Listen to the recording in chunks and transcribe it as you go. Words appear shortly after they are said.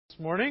This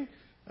morning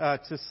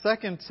to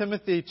 2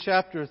 Timothy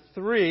chapter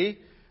 3,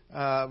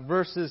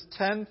 verses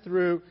 10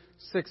 through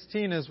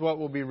 16 is what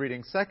we'll be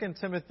reading. 2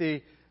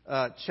 Timothy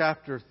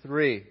chapter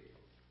 3.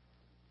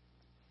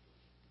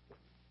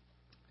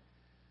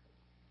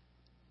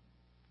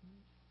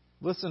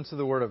 Listen to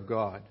the word of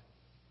God.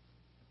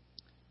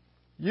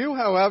 You,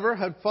 however,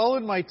 had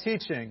followed my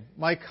teaching,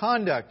 my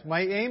conduct,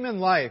 my aim in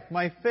life,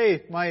 my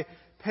faith, my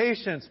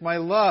patience, my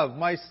love,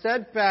 my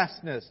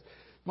steadfastness,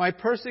 my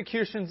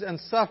persecutions and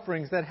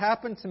sufferings that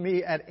happened to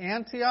me at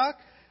Antioch,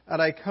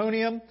 at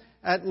Iconium,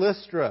 at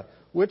Lystra,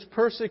 which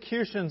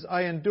persecutions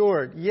I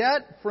endured.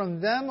 Yet from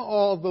them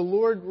all the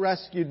Lord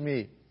rescued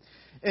me.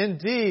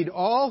 Indeed,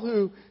 all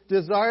who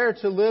desire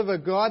to live a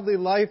godly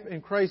life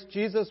in Christ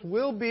Jesus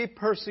will be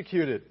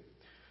persecuted,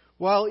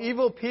 while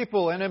evil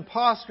people and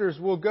impostors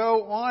will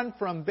go on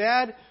from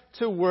bad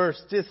to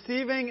worse,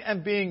 deceiving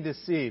and being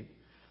deceived.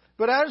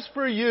 But as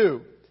for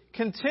you,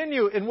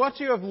 continue in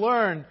what you have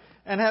learned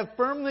and have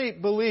firmly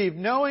believed,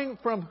 knowing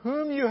from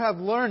whom you have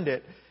learned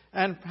it,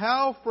 and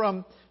how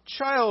from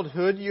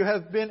childhood you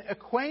have been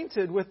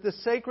acquainted with the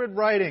sacred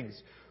writings,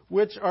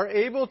 which are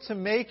able to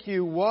make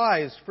you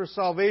wise for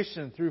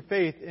salvation through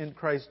faith in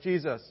Christ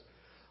Jesus.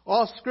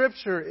 All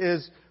Scripture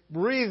is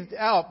breathed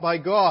out by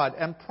God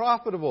and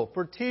profitable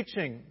for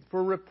teaching,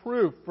 for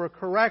reproof, for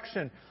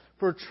correction,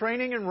 for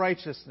training in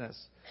righteousness,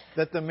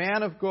 that the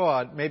man of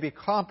God may be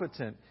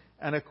competent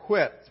and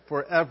equipped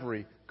for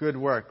every good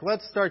work.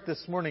 Let's start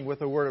this morning with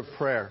a word of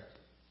prayer.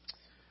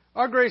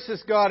 Our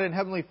gracious God and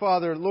Heavenly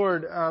Father,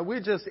 Lord, we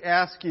just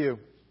ask you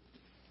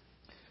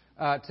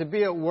to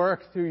be at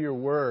work through your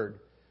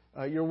word.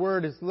 Your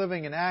word is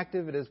living and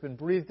active. It has been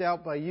breathed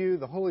out by you.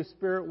 The Holy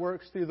Spirit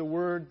works through the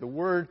word. The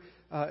word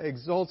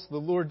exalts the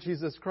Lord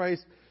Jesus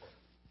Christ.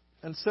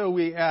 And so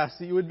we ask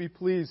that you would be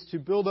pleased to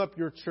build up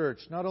your church,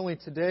 not only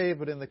today,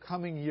 but in the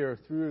coming year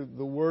through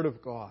the word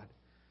of God.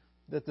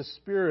 That the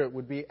Spirit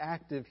would be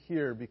active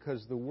here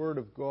because the Word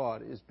of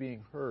God is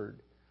being heard.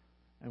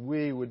 And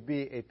we would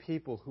be a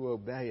people who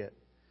obey it.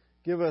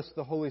 Give us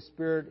the Holy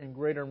Spirit in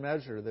greater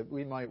measure that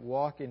we might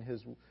walk in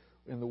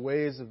the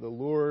ways of the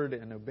Lord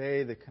and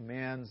obey the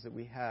commands that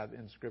we have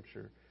in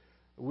Scripture.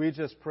 We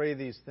just pray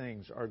these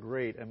things, our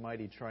great and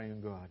mighty triune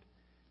God.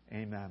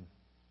 Amen.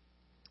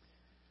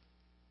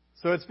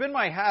 So it's been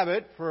my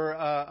habit for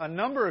a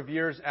number of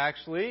years,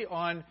 actually,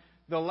 on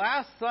the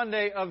last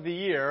Sunday of the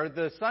year,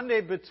 the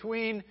Sunday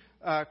between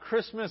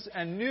Christmas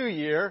and New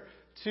Year,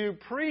 to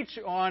preach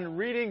on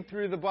reading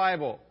through the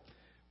Bible.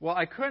 Well,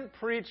 I couldn't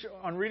preach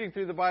on reading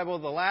through the Bible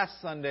the last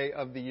Sunday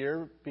of the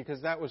year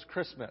because that was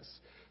Christmas.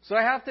 So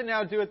I have to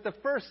now do it the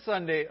first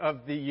Sunday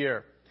of the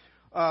year.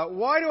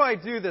 Why do I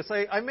do this?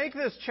 I make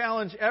this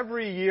challenge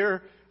every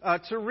year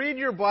to read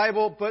your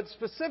Bible, but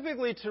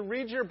specifically to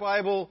read your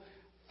Bible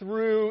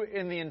through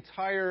in the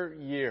entire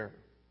year.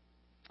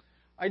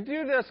 I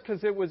do this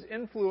because it was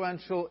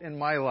influential in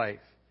my life.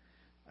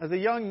 As a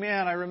young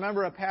man, I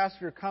remember a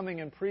pastor coming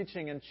and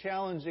preaching and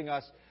challenging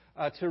us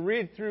to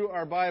read through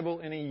our Bible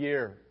in a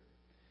year.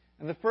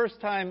 And the first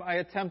time I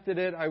attempted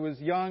it, I was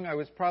young. I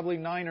was probably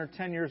 9 or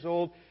 10 years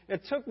old.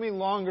 It took me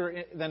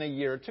longer than a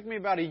year. It took me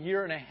about a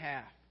year and a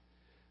half.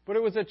 But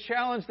it was a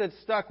challenge that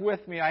stuck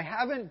with me. I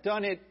haven't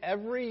done it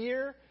every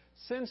year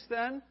since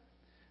then.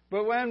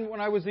 But when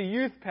I was a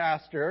youth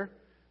pastor,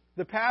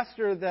 the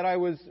pastor that I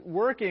was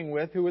working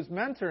with, who was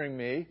mentoring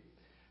me,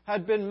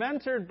 had been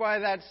mentored by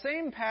that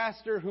same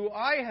pastor who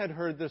I had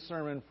heard the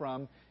sermon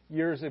from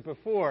years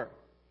before.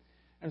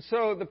 And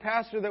so the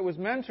pastor that was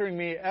mentoring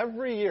me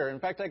every year,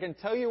 in fact, I can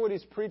tell you what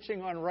he's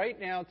preaching on right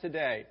now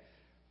today,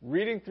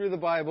 reading through the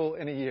Bible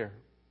in a year.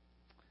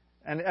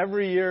 And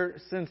every year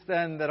since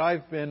then that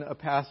I've been a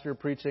pastor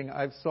preaching,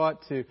 I've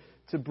sought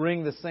to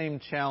bring the same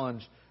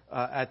challenge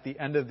at the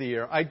end of the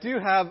year. I do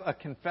have a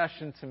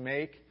confession to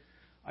make.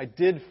 I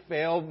did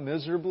fail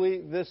miserably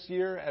this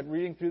year at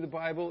reading through the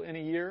Bible in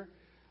a year.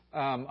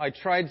 I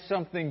tried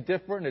something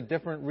different, a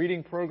different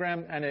reading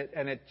program, and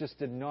it just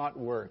did not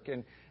work.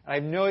 And I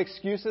have no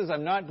excuses.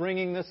 I'm not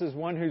bringing this as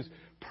one who's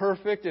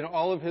perfect in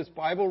all of his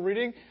Bible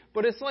reading.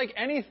 But it's like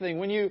anything.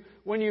 When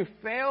you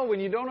fail, when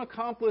you don't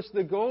accomplish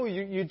the goal,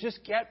 you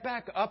just get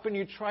back up and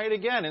you try it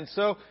again. And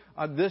so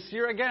this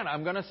year again,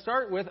 I'm going to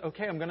start with,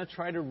 I'm going to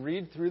try to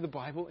read through the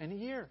Bible in a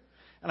year.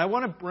 And I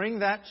want to bring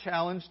that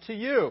challenge to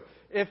you.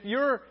 If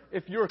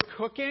you're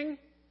cooking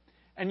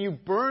and you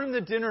burn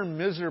the dinner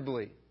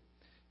miserably,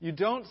 you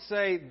don't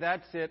say,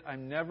 that's it,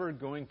 I'm never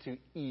going to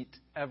eat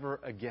ever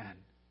again.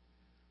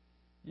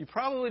 You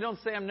probably don't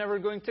say, I'm never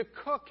going to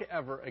cook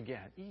ever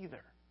again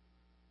either.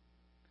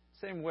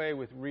 Same way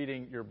with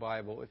reading your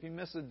Bible. If you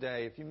miss a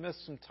day, if you miss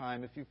some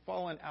time, if you've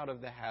fallen out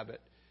of the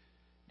habit,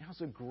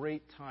 now's a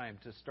great time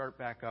to start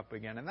back up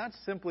again. And that's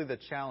simply the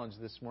challenge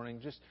this morning.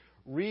 Just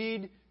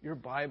read your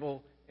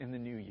Bible in the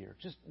new year.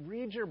 Just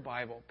read your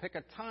Bible. Pick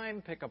a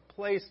time, pick a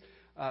place,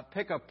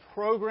 pick a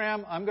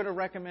program. I'm going to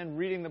recommend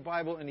reading the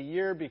Bible in a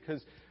year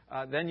because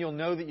then you'll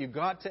know that you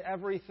got to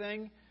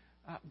everything.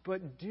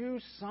 But do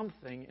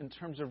something in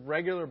terms of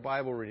regular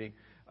Bible reading.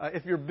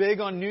 If you're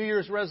big on New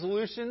Year's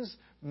resolutions,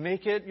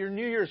 make it your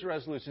New Year's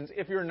resolutions.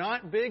 If you're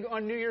not big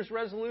on New Year's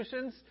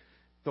resolutions,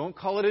 don't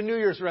call it a New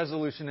Year's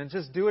resolution and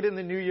just do it in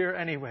the new year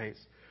anyways.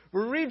 But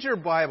read your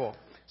Bible.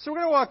 So we're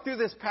going to walk through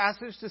this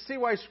passage to see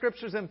why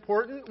Scripture is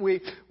important.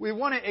 We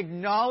want to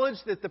acknowledge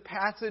that the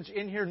passage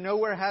in here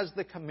nowhere has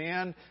the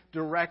command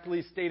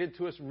directly stated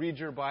to us, read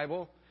your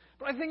Bible.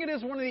 But I think it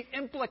is one of the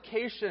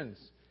implications.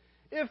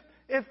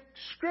 If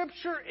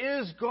Scripture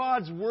is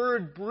God's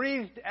Word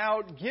breathed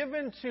out,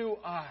 given to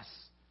us,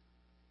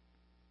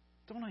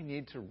 don't I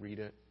need to read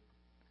it?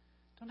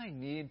 Don't I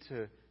need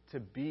to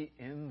be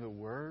in the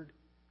Word?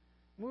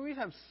 We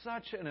have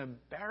such an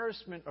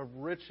embarrassment of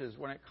riches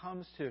when it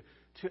comes to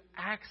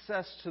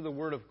access to the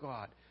Word of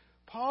God.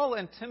 Paul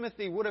and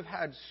Timothy would have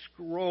had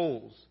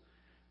scrolls,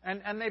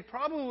 and they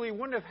probably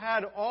wouldn't have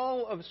had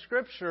all of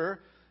Scripture,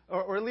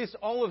 or at least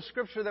all of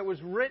Scripture that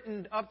was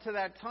written up to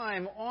that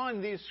time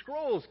on these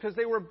scrolls, because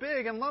they were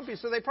big and lumpy.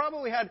 So they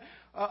probably had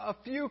a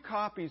few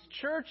copies.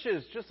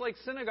 Churches, just like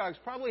synagogues,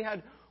 probably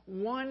had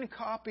one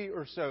copy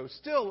or so.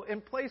 Still,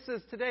 in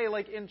places today,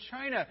 like in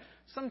China,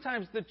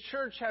 sometimes the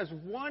church has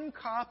one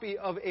copy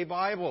of a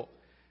Bible,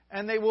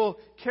 and they will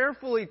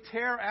carefully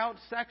tear out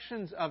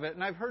sections of it.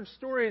 And I've heard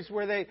stories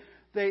where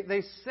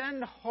they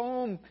send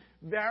home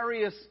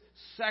various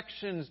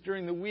sections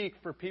during the week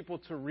for people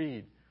to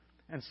read.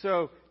 And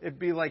so it'd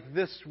be like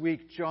this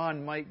week,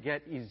 John might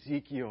get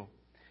Ezekiel.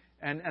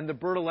 And the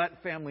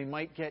Bertolet family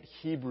might get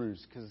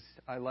Hebrews, because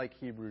I like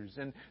Hebrews.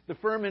 And the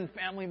Furman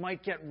family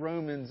might get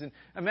Romans. And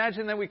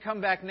imagine that we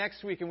come back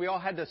next week and we all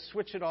had to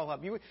switch it all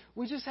up.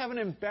 We just have an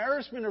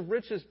embarrassment of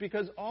riches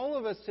because all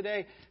of us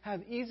today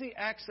have easy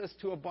access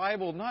to a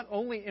Bible, not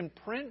only in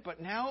print,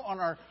 but now on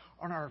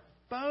our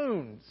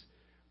phones.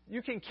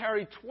 You can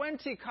carry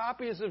 20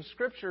 copies of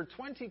Scripture,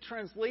 20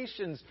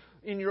 translations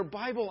in your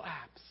Bible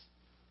apps.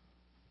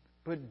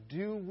 But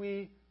do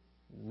we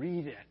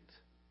read it?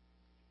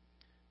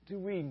 Do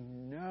we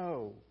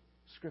know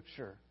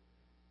Scripture?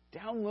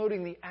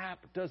 Downloading the app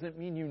doesn't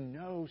mean you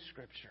know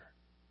Scripture.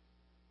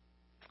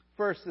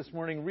 First, this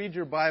morning, read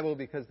your Bible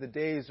because the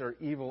days are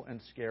evil and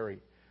scary.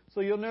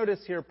 So you'll notice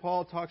here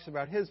Paul talks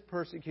about his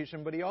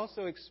persecution, but he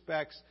also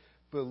expects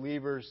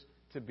believers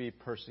to be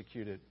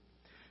persecuted.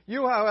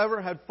 You,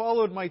 however, had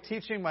followed my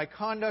teaching, my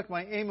conduct,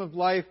 my aim of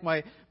life,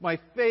 my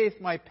faith,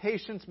 my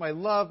patience, my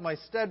love, my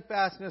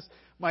steadfastness,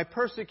 my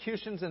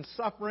persecutions and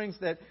sufferings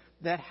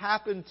that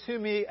happened to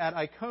me at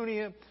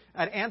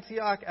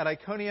Antioch, at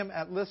Iconium,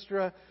 at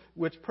Lystra,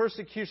 which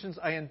persecutions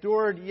I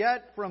endured,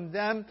 yet from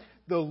them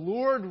the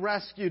Lord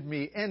rescued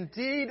me.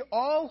 Indeed,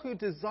 all who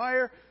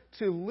desire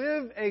to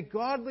live a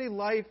godly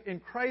life in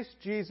Christ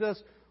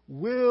Jesus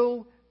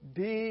will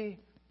be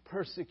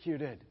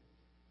persecuted.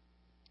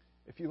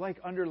 If you like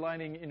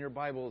underlining in your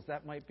Bibles,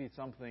 that might be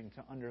something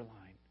to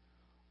underline.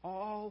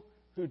 All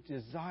who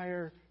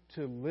desire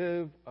to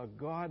live a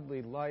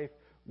godly life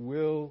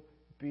will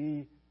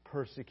be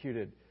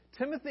persecuted.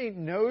 Timothy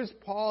knows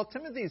Paul.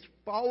 Timothy's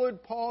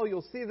followed Paul.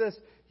 You'll see this.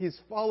 He's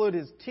followed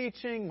his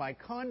teaching, my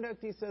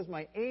conduct, he says,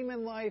 my aim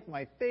in life,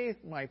 my faith,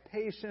 my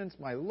patience,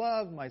 my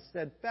love, my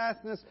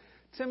steadfastness.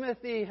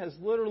 Timothy has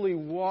literally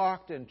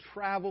walked and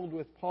traveled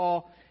with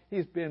Paul.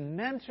 He's been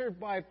mentored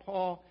by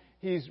Paul.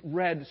 He's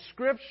read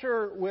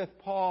Scripture with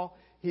Paul.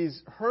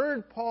 He's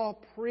heard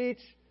Paul preach.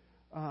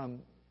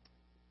 And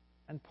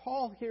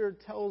Paul here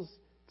tells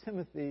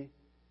Timothy,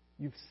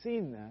 you've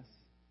seen this.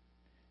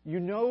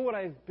 You know what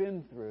I've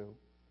been through.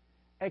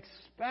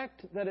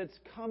 Expect that it's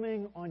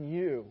coming on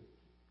you.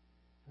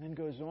 And then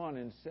goes on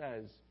and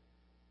says,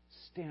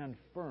 stand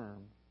firm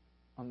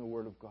on the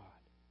Word of God.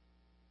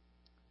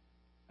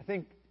 I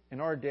think in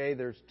our day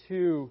there's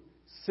two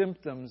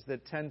symptoms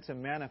that tend to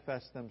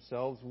manifest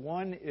themselves.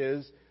 One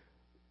is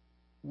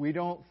we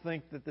don't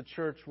think that the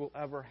church will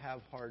ever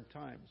have hard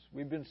times.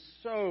 We've been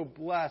so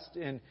blessed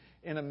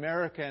in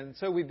America, and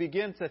so we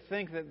begin to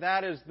think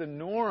that is the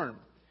norm.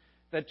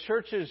 That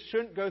churches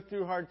shouldn't go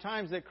through hard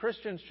times, that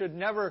Christians should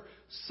never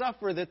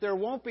suffer, that there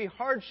won't be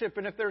hardship.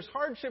 And if there's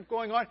hardship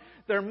going on,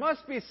 there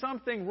must be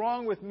something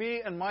wrong with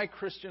me and my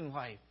Christian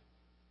life.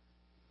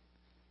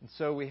 And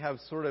so we have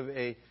sort of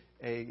a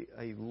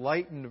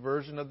lightened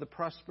version of the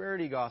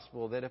prosperity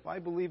gospel, that if I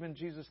believe in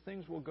Jesus,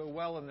 things will go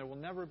well and there will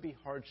never be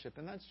hardship.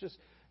 And that's just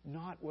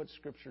not what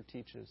Scripture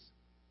teaches.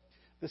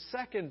 The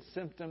second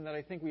symptom that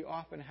I think we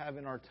often have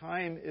in our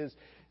time is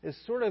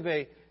sort of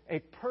a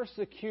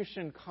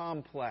persecution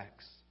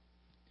complex.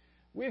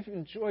 We've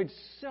enjoyed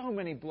so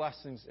many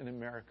blessings in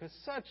America,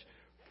 such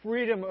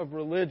freedom of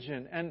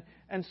religion.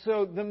 And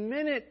so the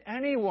minute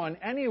anyone,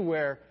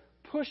 anywhere,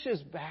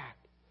 pushes back,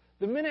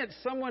 the minute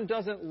someone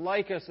doesn't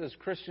like us as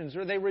Christians,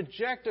 or they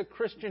reject a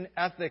Christian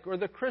ethic or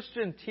the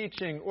Christian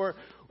teaching, or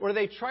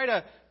they try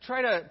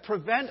to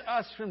prevent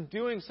us from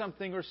doing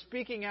something or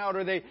speaking out,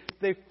 or they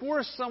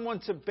force someone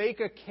to bake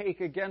a cake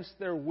against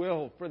their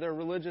will for their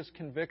religious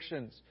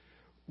convictions,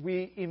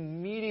 we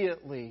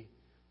immediately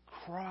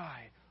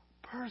cry,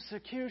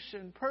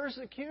 persecution,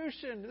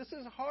 persecution, this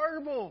is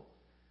horrible.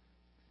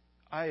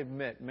 I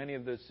admit many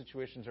of those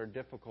situations are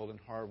difficult and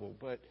horrible,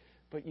 but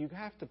but you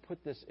have to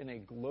put this in a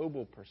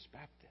global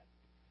perspective.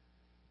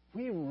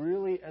 We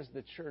really, as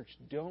the church,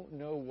 don't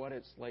know what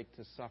it's like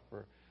to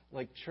suffer,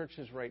 like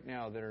churches right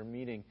now that are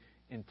meeting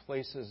in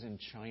places in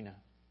China,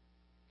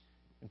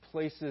 in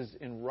places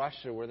in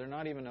Russia where they're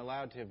not even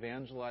allowed to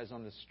evangelize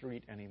on the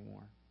street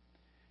anymore,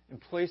 in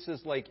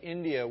places like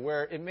India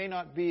where it may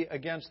not be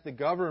against the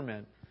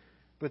government,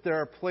 but there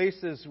are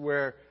places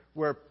where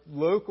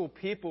local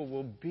people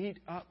will beat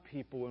up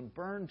people and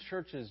burn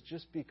churches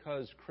just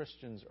because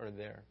Christians are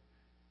there.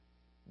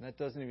 And that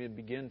doesn't even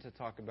begin to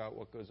talk about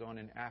what goes on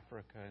in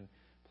Africa and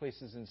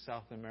places in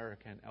South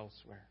America and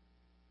elsewhere.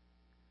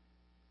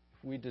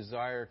 If we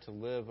desire to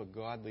live a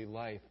godly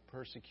life,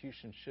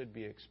 persecution should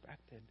be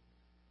expected.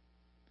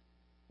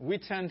 We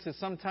tend to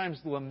sometimes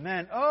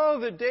lament, oh,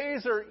 the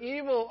days are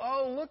evil.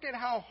 Oh, look at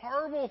how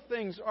horrible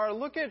things are.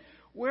 Look at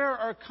where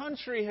our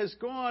country has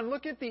gone.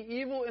 Look at the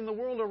evil in the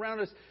world around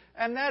us.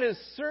 And that is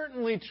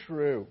certainly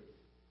true.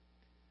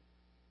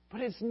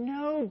 But it's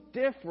no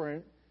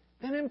different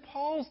than in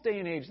Paul's day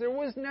and age. There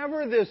was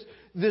never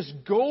this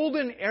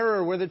golden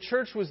era where the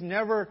church was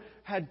never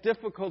had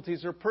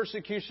difficulties or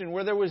persecution,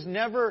 where there was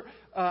never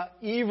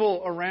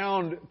evil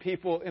around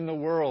people in the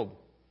world.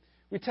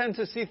 We tend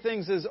to see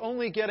things as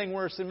only getting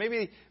worse, and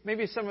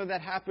maybe some of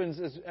that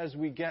happens as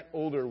we get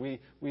older. We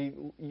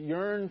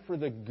yearn for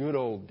the good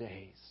old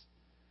days.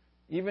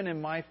 Even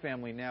in my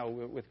family now,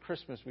 with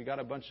Christmas, we got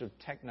a bunch of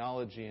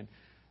technology, and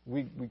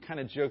we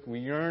kind of joke, we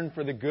yearn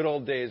for the good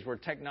old days where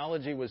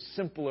technology was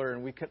simpler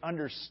and we could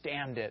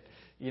understand it.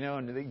 You know,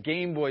 and the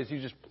Game Boys,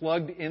 you just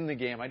plugged in the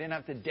game. I didn't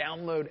have to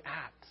download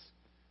apps.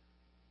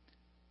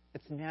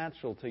 It's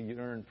natural to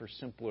yearn for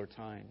simpler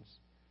times.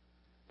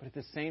 But at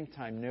the same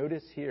time,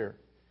 notice here,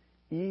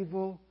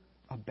 evil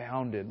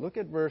abounded. Look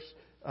at verse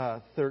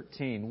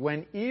 13.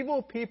 When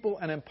evil people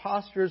and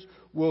impostors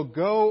will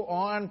go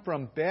on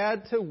from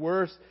bad to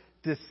worse,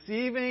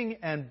 deceiving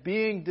and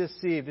being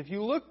deceived. If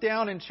you look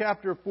down in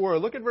chapter 4,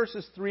 look at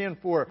verses 3 and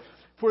 4.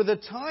 For the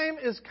time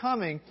is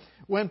coming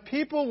when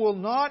people will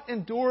not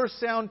endure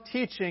sound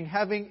teaching,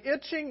 having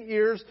itching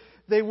ears,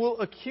 they will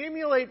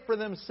accumulate for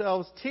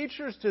themselves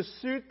teachers to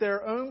suit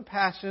their own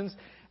passions,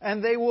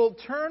 and they will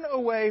turn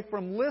away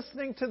from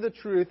listening to the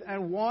truth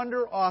and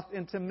wander off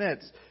into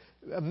myths.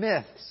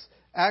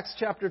 Acts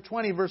chapter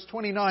 20, verse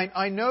 29.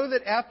 I know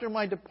that after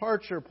my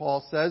departure,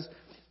 Paul says,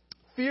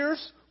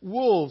 fierce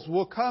wolves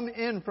will come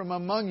in from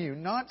among you,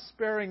 not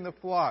sparing the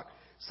flock.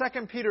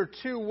 2 Peter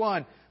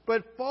 2:1.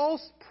 But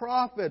false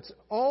prophets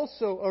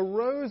also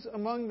arose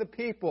among the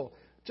people,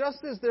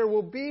 just as there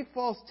will be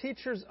false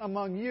teachers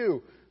among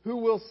you, who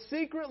will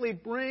secretly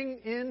bring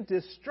in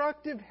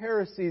destructive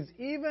heresies,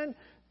 even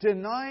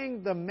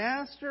denying the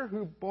master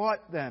who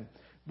bought them,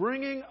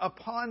 bringing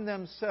upon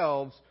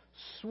themselves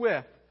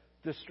swift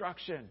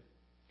destruction.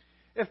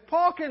 If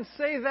Paul can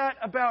say that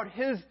about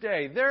his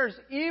day, there's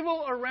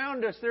evil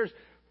around us, there's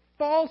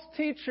false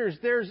teachers,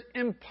 there's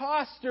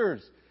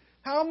imposters,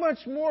 how much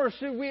more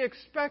should we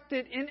expect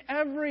it in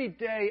every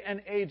day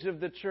and age of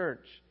the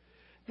church?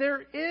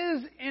 There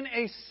is, in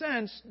a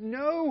sense,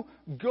 no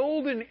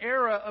golden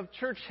era of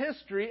church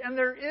history, and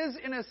there is,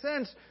 in a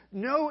sense,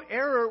 no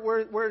era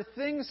where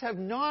things have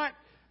not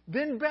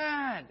been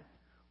bad,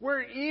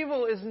 where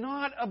evil is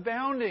not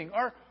abounding.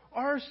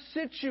 Our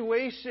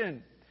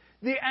situation,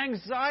 the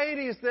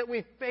anxieties that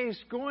we face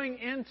going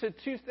into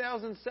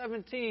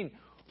 2017,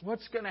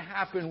 what's going to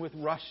happen with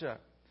Russia?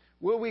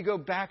 Will we go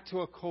back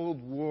to a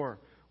Cold War?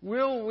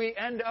 Will we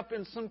end up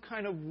in some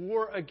kind of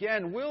war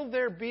again? Will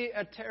there be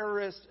a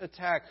terrorist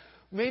attack?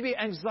 Maybe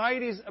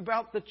anxieties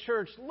about the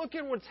church. Look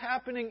at what's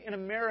happening in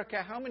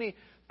America. How many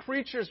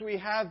preachers we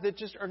have that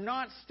just are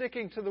not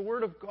sticking to the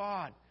Word of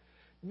God.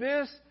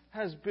 This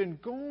has been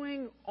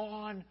going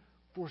on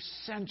for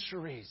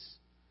centuries,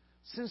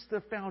 since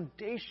the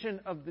foundation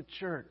of the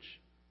church.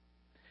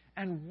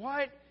 And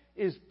what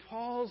is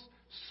Paul's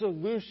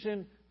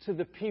solution to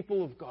the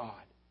people of God?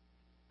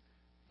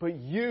 But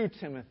you,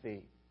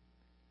 Timothy,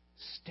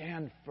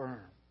 stand firm.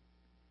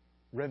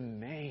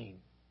 Remain.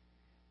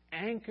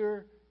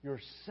 Anchor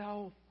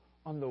yourself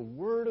on the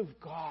Word of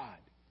God.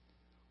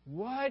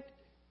 What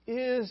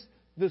is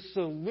the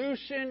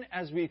solution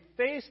as we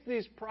face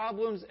these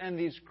problems and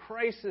these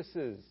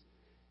crises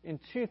in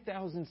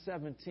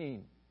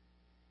 2017?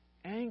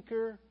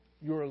 Anchor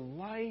your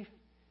life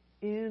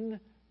in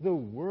the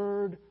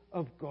Word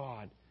of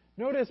God.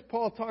 Notice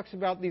Paul talks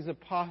about these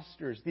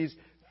imposters, these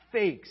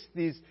fakes,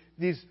 these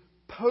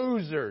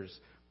posers.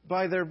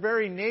 By their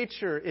very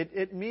nature,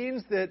 it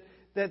means that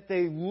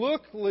they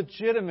look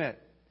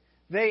legitimate.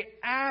 They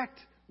act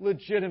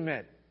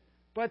legitimate.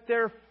 But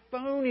they're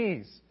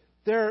phonies.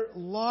 They're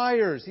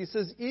liars. He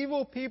says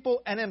evil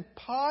people and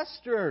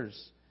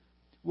imposters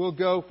will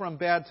go from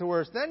bad to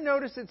worse. Then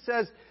notice it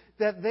says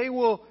that they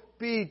will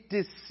be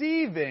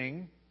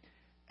deceiving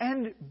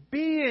and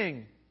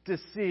being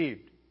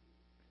deceived.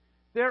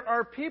 There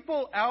are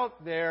people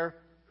out there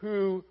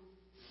who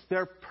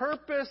their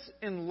purpose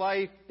in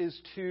life is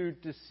to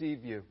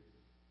deceive you.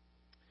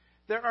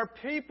 There are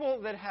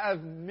people that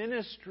have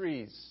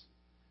ministries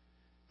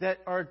that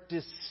are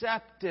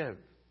deceptive.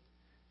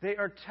 They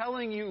are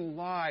telling you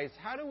lies.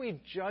 How do we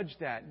judge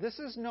that? This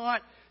is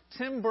not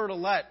Tim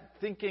Bertolet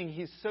thinking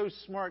he's so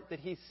smart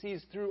that he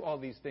sees through all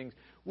these things.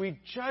 We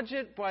judge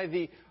it by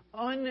the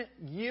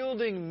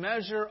unyielding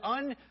measure,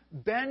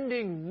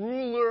 unbending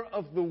ruler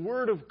of the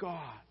Word of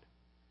God.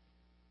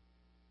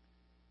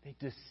 They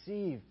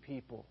deceive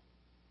people.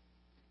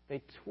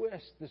 They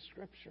twist the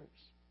Scriptures.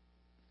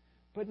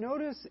 But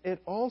notice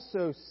it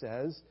also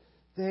says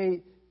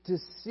they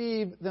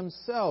deceive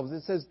themselves.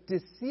 It says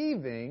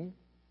deceiving,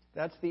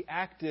 that's the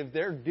active,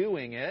 they're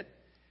doing it,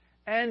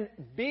 and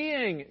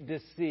being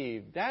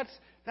deceived. That's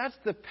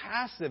the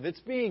passive. It's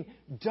being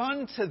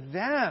done to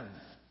them.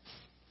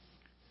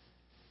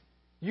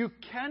 You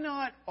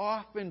cannot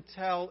often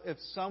tell if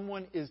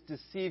someone is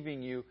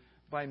deceiving you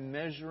by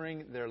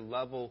measuring their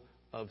level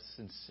of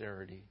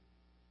sincerity.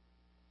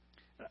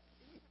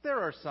 There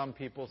are some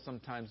people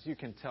sometimes you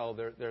can tell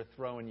they're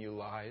throwing you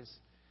lies.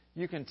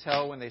 You can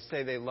tell when they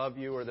say they love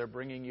you or they're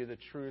bringing you the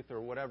truth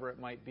or whatever it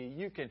might be.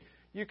 You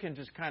can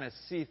just kind of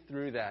see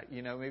through that.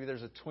 You know, maybe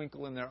there's a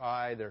twinkle in their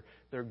eye.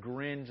 Their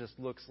grin just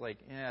looks like,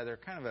 they're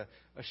kind of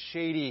a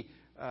shady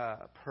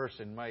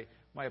person.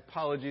 My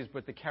apologies,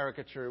 but the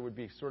caricature would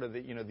be sort of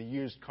the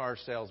used car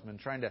salesman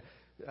trying to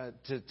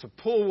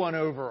pull one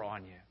over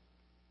on you.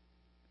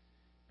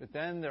 But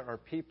then there are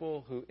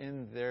people who,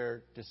 in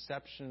their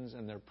deceptions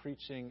and their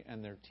preaching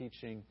and their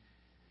teaching,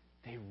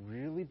 they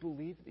really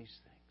believe these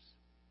things.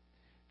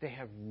 They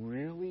have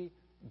really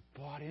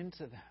bought into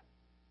them.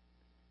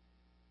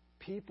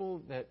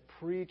 People that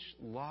preach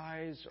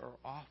lies are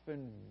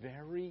often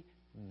very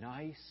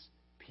nice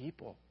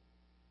people,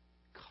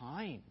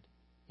 kind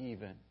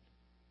even.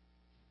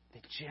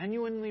 They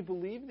genuinely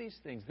believe these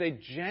things. They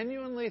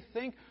genuinely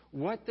think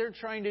what they're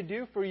trying to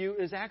do for you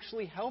is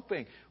actually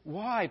helping.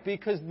 Why?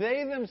 Because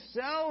they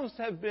themselves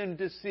have been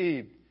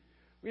deceived.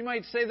 We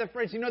might say the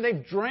phrase,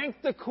 they've drank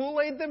the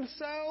Kool-Aid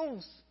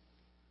themselves.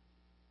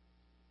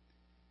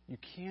 You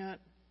can't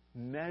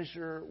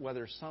measure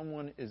whether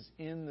someone is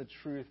in the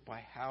truth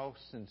by how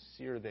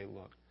sincere they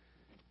look.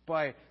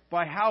 By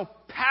how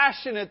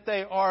passionate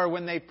they are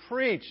when they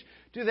preach.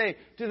 Do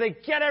they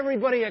get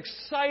everybody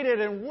excited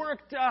and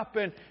worked up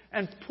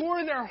and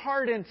pour their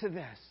heart into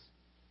this?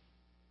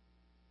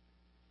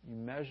 You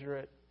measure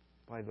it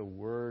by the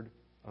Word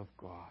of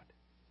God.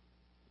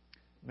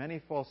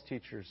 Many false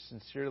teachers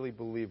sincerely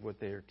believe what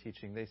they are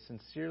teaching. They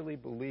sincerely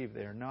believe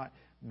they are not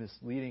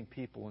misleading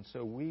people. And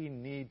so we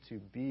need to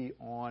be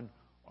on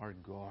our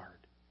guard.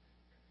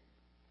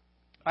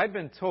 I've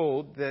been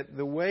told that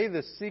the way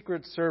the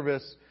Secret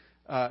Service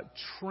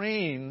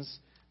trains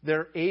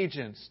their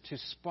agents to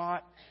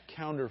spot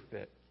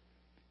counterfeit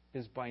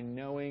is by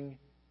knowing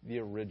the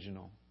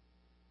original.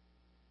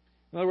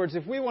 In other words,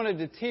 if we wanted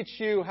to teach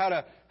you how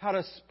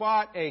to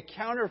spot a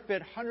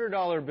counterfeit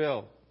 $100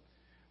 bill,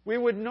 we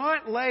would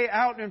not lay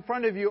out in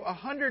front of you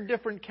 100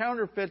 different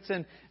counterfeits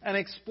and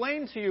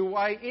explain to you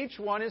why each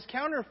one is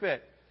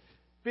counterfeit.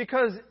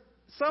 Because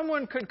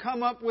someone could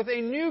come up with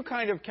a new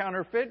kind of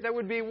counterfeit that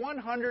would be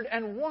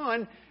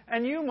 101,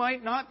 and you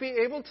might not be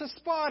able to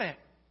spot it.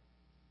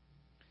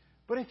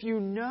 But if you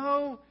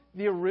know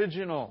the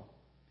original,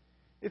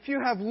 if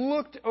you have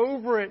looked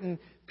over it and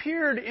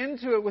peered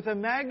into it with a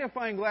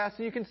magnifying glass,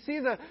 and you can see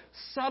the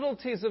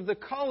subtleties of the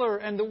color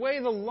and the way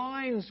the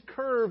lines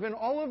curve and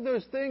all of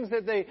those things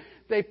that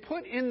they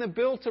put in the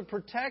bill to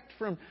protect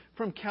from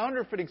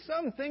counterfeiting,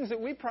 some things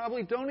that we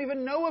probably don't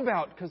even know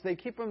about because they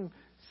keep them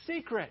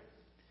secret.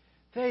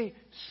 They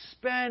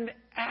spend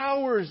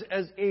hours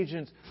as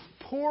agents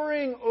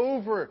poring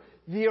over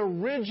the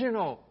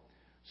original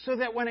so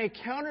that when a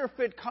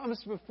counterfeit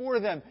comes before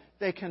them,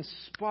 they can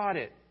spot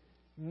it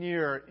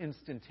near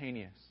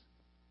instantaneous.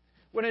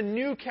 When a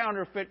new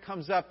counterfeit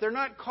comes up, they're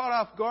not caught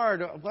off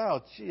guard.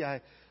 Well,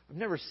 I've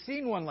never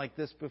seen one like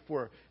this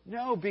before.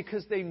 No,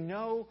 because they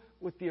know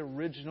what the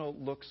original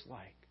looks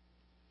like.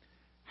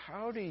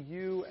 How do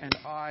you and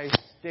I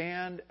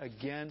stand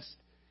against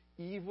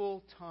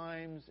evil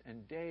times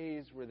and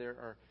days where there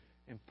are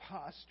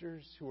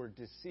imposters who are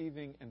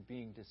deceiving and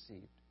being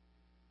deceived?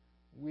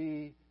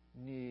 We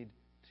need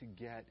to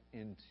get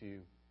into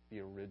the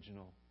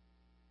original.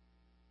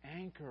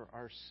 Anchor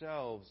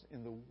ourselves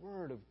in the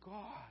Word of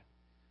God.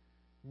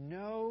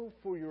 Know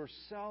for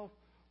yourself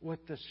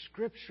what the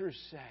Scriptures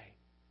say.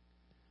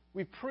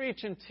 We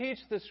preach and teach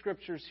the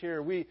Scriptures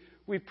here. We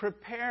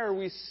prepare,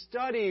 we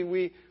study,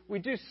 we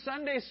do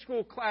Sunday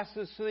school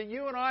classes so that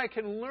you and I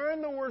can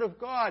learn the Word of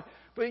God.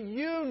 But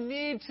you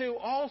need to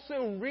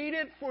also read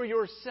it for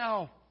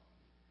yourself.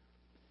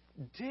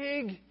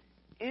 Dig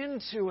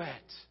into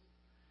it.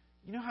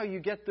 You know how you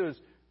get those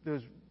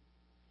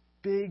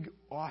big,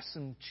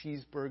 awesome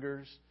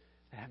cheeseburgers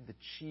that have the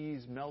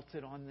cheese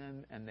melted on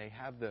them, and they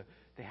have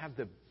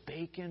the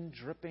bacon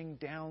dripping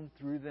down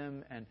through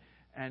them, and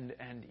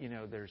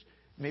there's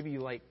maybe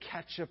you like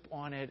ketchup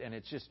on it, and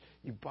it's just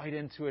you bite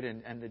into it,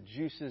 and the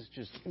juices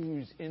just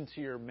ooze into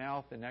your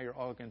mouth, and now you're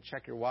all going to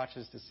check your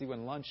watches to see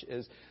when lunch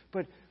is.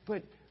 But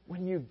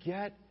when you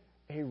get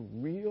a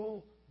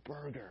real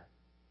burger,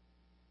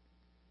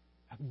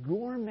 A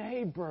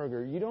gourmet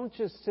burger. You don't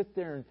just sit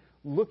there and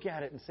look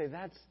at it and say,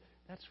 that's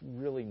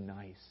really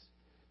nice.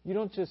 You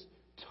don't just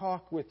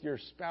talk with your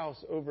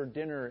spouse over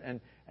dinner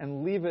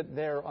and leave it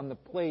there on the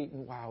plate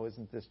and, wow,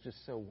 isn't this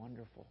just so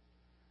wonderful?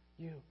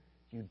 You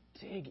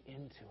dig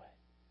into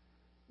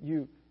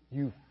it.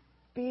 You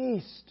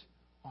feast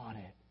on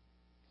it.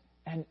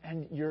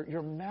 And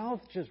your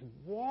mouth just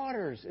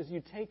waters as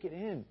you take it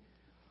in.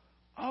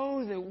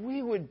 Oh, that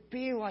we would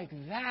be like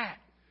that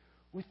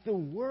with the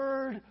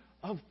Word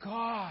of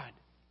God.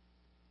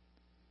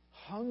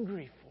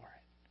 Hungry for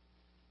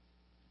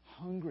it.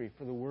 Hungry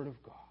for the Word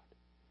of God.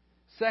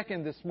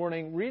 Second, this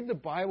morning, read the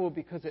Bible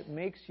because it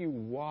makes you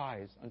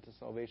wise unto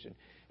salvation.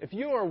 If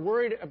you are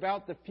worried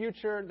about the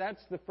future,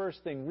 that's the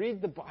first thing.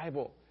 Read the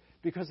Bible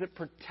because it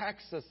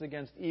protects us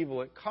against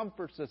evil. It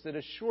comforts us. It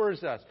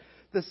assures us.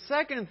 The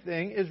second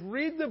thing is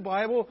read the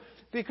Bible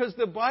because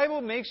the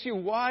Bible makes you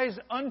wise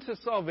unto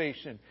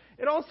salvation.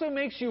 It also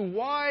makes you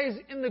wise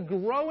in the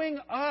growing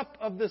up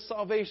of the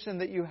salvation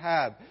that you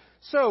have.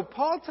 So,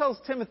 Paul tells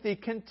Timothy,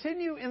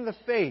 continue in the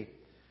faith.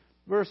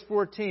 Verse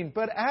 14,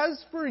 but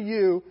as for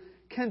you,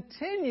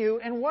 continue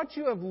in what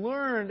you have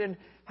learned and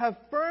have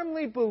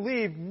firmly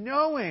believed,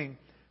 knowing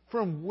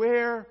from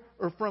where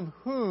or from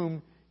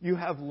whom you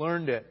have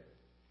learned it.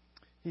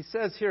 He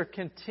says here,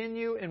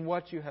 continue in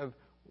what you have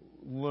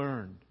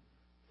learned.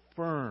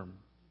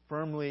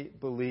 Firmly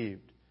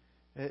believed.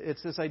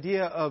 It's this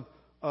idea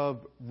of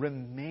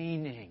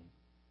remaining.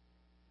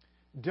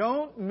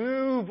 Don't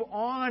move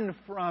on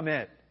from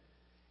it.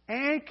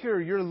 Anchor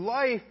your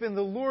life in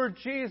the Lord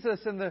Jesus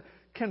and the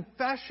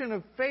confession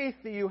of faith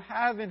that you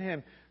have in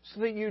Him so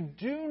that you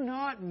do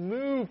not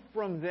move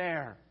from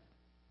there.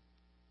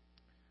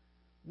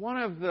 One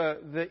of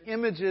the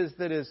images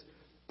that is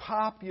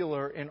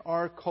popular in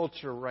our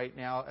culture right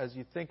now, as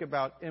you think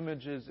about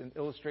images and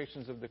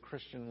illustrations of the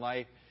Christian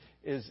life,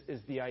 is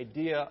the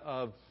idea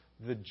of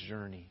the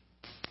journey.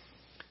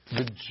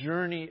 The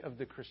journey of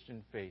the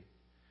Christian faith.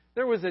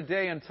 There was a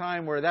day and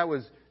time where that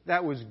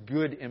was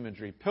good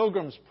imagery.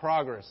 Pilgrim's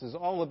Progress is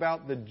all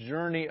about the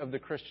journey of the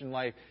Christian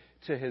life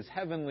to his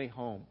heavenly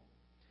home.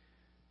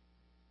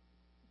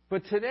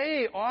 But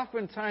today,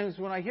 oftentimes,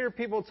 when I hear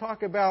people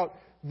talk about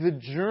the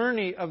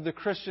journey of the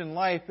Christian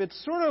life,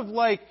 it's sort of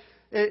like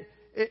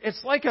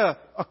it's like a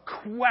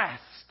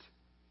quest.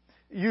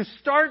 You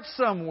start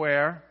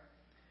somewhere,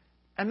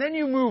 and then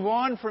you move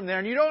on from there,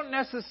 and you don't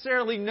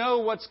necessarily know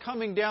what's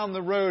coming down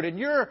the road. And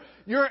you're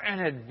an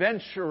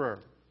adventurer.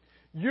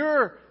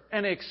 You're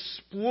an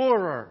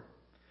explorer.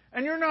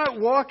 And you're not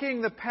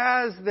walking the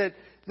paths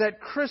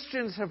that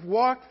Christians have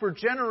walked for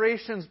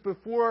generations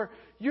before.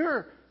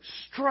 You're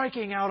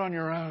striking out on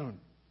your own.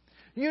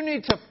 You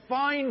need to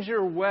find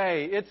your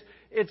way.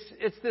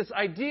 It's this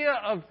idea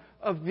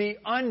of the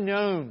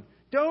unknown.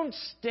 Don't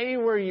stay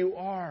where you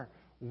are.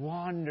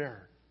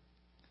 Wander.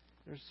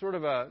 There's sort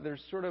of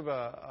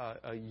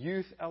a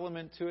youth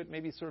element to it,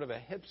 maybe sort of a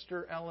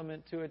hipster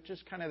element to it.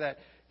 Just kind of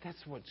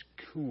that's what's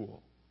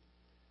cool.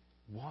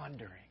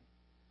 Wandering.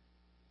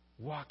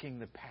 Walking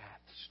the path.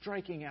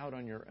 Striking out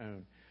on your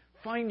own.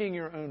 Finding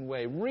your own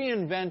way.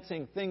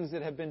 Reinventing things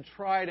that have been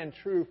tried and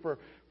true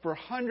for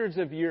hundreds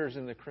of years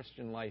in the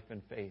Christian life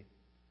and faith.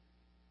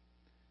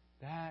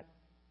 That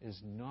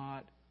is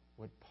not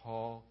what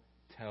Paul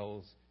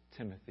tells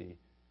Timothy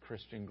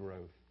Christian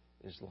growth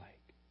is like.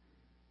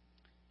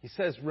 He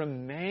says,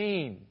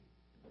 remain.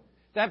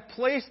 That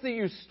place that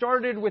you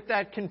started with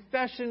that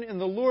confession in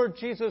the Lord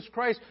Jesus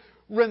Christ,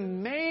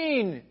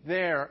 remain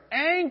there.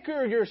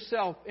 Anchor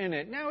yourself in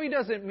it. Now, he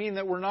doesn't mean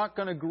that we're not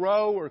going to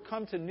grow or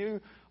come to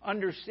new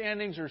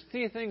understandings or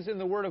see things in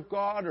the Word of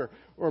God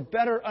or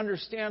better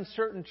understand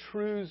certain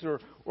truths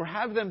or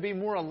have them be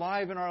more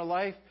alive in our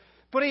life.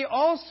 But he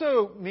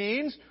also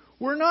means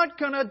we're not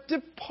going to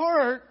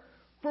depart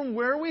from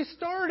where we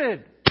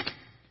started.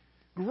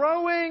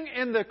 Growing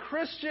in the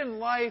Christian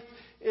life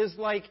is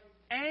like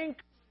anchoring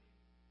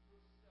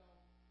yourself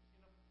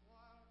in a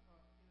pile of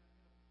dirt.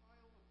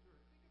 Think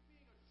of being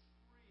a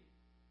tree.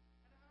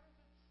 And how does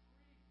a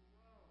tree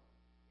grow?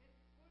 It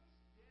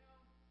puts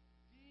down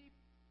deep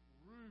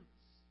roots.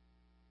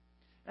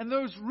 And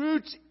those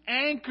roots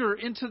anchor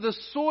into the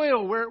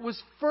soil where it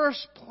was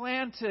first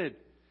planted.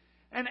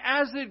 And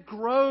as it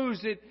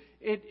grows,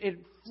 it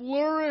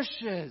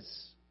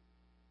flourishes.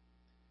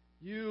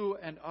 You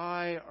and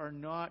I are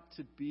not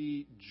to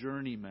be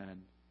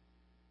journeymen.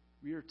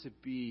 We are to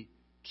be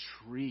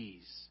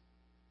trees,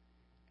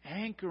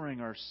 anchoring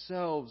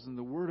ourselves in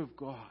the Word of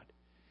God,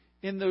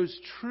 in those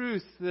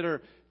truths that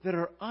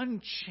are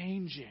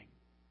unchanging.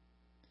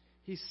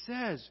 He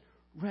says,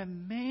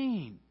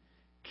 remain,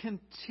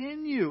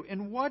 continue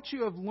in what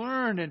you have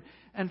learned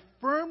and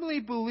firmly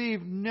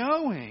believe,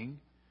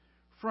 knowing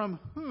from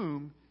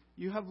whom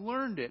you have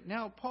learned it.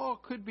 Now, Paul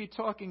could be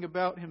talking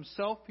about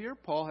himself here.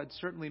 Paul had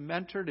certainly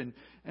mentored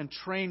and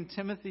trained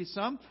Timothy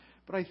some.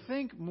 But I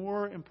think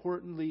more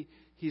importantly,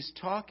 he's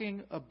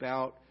talking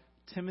about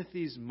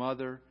Timothy's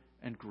mother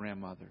and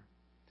grandmother.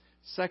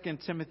 2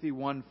 Timothy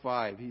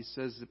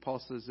 1:5,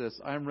 Paul says this,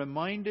 I am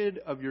reminded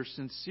of your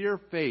sincere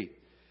faith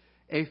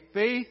a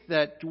faith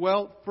that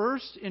dwelt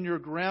first in your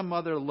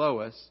grandmother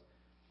Lois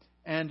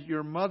and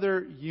your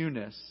mother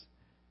Eunice,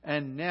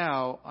 and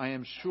now, I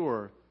am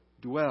sure,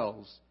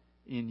 dwells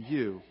in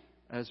you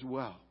as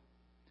well.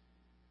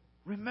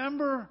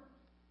 Remember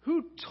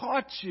who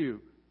taught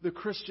you the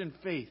Christian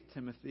faith,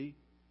 Timothy?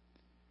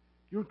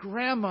 Your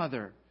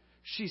grandmother.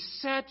 She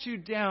sat you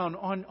down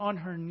on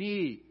her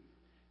knee,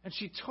 and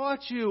she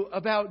taught you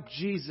about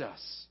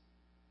Jesus.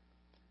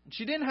 And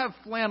she didn't have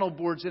flannel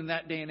boards in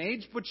that day and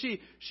age, but she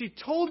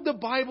told the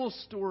Bible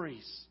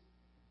stories.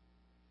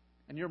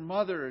 And your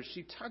mother,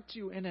 she tucked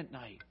you in at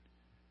night,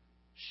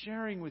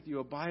 sharing with you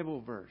a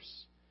Bible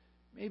verse.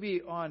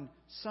 Maybe on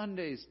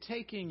Sundays,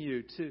 taking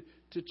you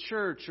to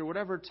church or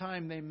whatever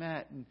time they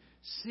met and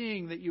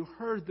seeing that you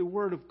heard the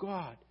Word of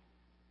God.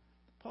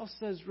 Paul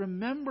says,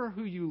 remember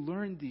who you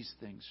learned these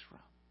things from.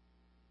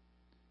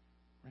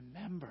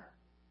 Remember.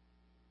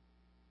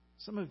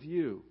 Some of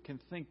you can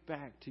think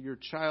back to your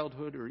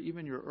childhood or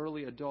even your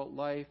early adult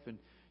life, and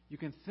you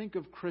can think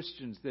of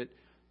Christians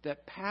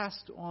that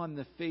passed on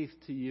the faith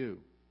to you.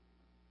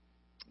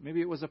 Maybe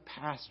it was a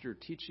pastor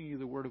teaching you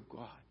the Word of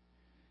God.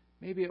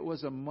 Maybe it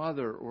was a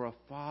mother or a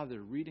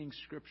father reading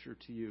Scripture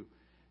to you.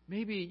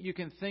 Maybe you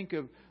can think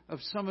of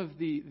some of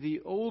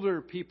the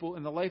older people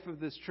in the life of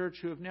this church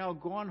who have now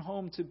gone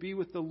home to be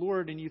with the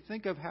Lord, and you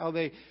think of how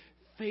they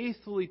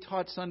faithfully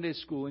taught Sunday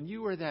school, and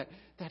you were that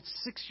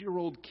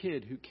 6-year-old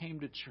kid who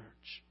came to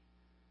church,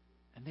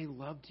 and they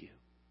loved you,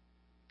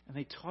 and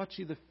they taught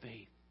you the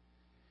faith.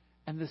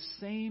 And the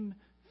same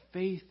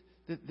faith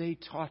that they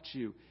taught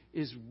you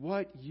is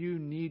what you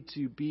need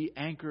to be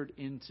anchored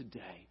in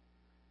today,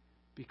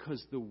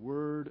 because the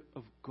Word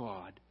of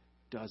God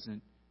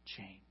doesn't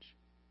change.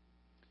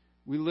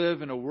 We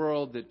live in a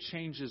world that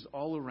changes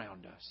all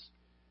around us.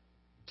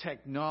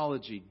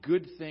 Technology,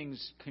 good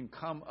things can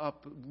come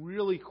up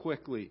really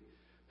quickly.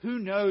 Who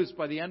knows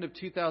by the end of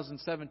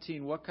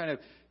 2017 what kind of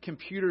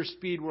computer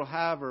speed we'll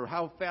have, or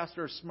how fast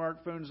our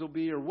smartphones will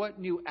be, or what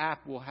new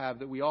app we'll have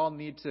that we all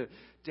need to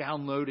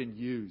download and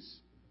use.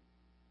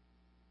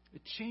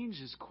 It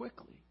changes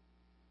quickly.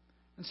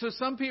 And so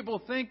some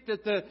people think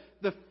that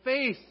the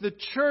faith, the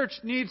church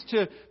needs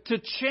to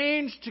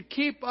change to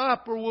keep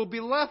up, or we'll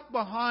be left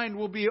behind,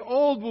 we'll be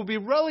old, we'll be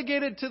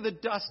relegated to the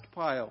dust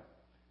pile.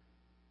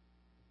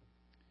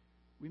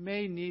 We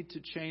may need to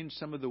change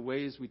some of the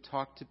ways we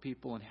talk to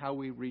people and how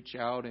we reach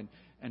out and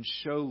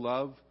show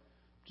love.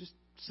 Just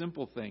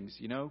simple things,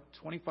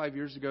 25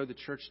 years ago, the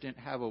church didn't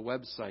have a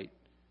website.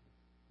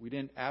 We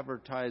didn't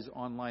advertise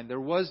online. There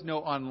was no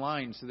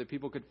online so that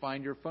people could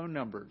find your phone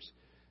numbers.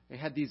 They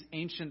had these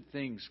ancient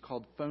things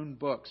called phone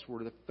books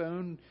where the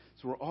phones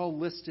were all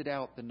listed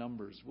out, the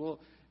numbers. Well,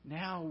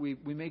 now we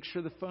make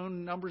sure the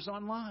phone number's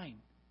online.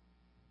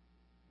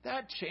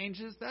 That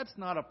changes. That's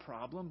not a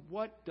problem.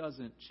 What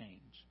doesn't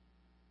change?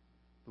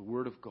 The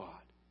Word of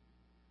God.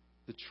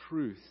 The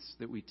truths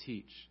that we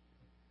teach.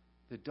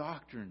 The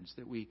doctrines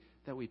that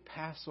we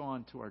pass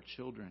on to our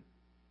children.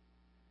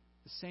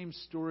 The same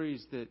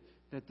stories that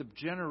the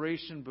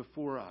generation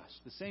before us,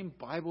 the same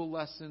Bible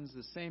lessons,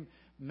 the same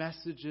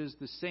messages,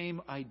 the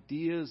same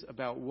ideas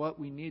about what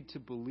we need to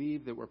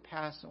believe that were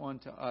passed on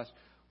to us,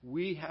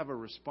 we have a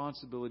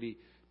responsibility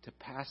to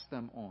pass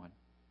them on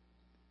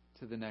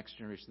to the next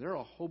generation. There are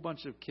a whole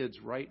bunch of kids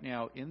right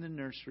now in the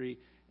nursery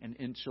and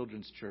in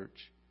children's church.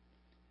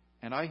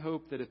 And I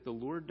hope that if the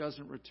Lord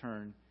doesn't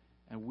return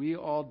and we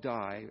all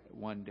die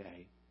one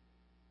day,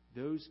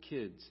 those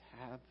kids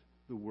have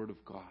the Word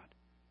of God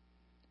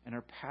and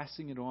are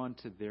passing it on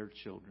to their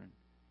children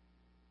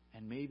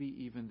and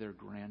maybe even their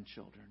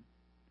grandchildren.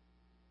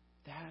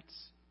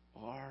 That's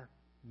our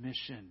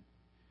mission.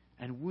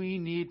 And we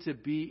need to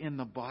be in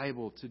the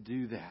Bible to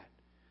do that.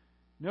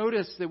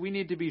 Notice that we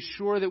need to be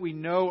sure that we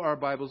know our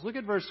Bibles. Look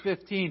at verse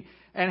 15.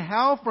 And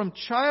how from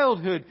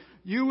childhood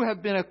you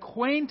have been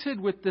acquainted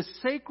with the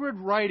sacred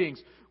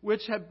writings,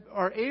 which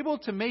are able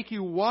to make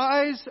you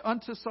wise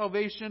unto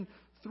salvation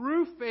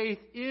through faith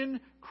in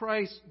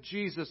Christ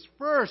Jesus.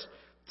 First,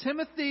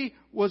 Timothy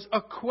was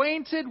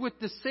acquainted with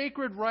the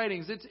sacred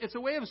writings. It's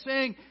a way of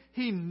saying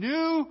he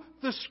knew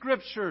the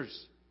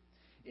Scriptures.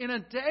 In a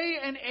day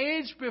and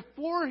age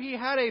before he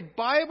had a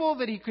Bible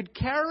that he could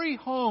carry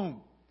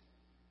home,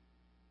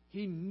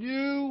 he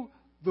knew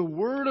the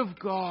Word of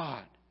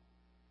God.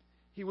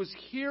 He was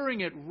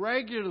hearing it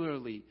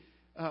regularly,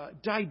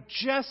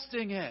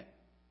 digesting it.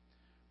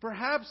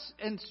 Perhaps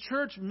in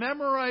church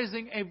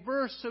memorizing a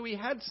verse so he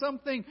had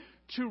something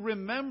to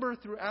remember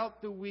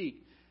throughout the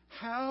week.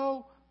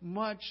 How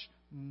much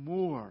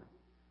more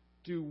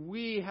do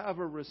we have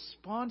a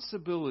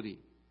responsibility?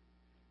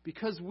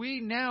 Because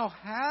we now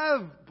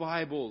have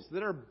Bibles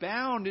that are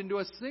bound into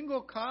a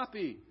single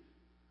copy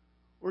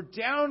or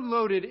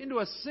downloaded into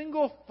a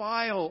single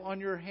file on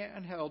your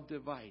handheld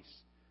device.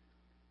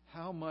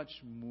 How much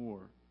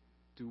more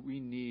do we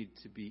need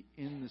to be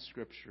in the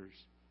Scriptures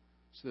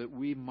so that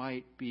we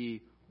might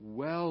be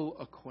well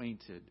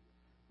acquainted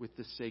with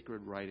the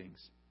sacred writings?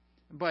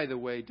 And by the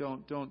way,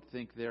 don't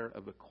think there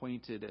of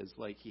acquainted as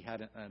like he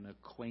had an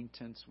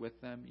acquaintance with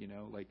them,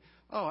 like,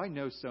 oh, I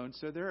know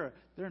so-and-so, they're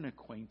an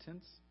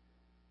acquaintance.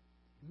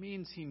 It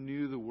means he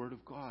knew the Word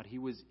of God. He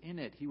was in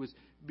it. He was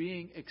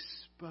being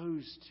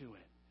exposed to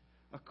it.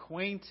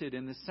 Acquainted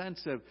in the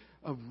sense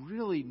of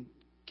really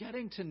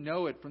getting to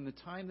know it from the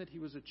time that he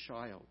was a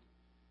child.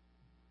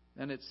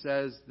 And it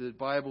says the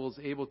Bible is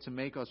able to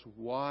make us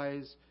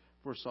wise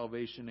for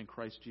salvation in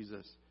Christ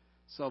Jesus.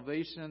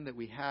 Salvation that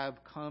we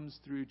have comes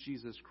through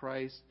Jesus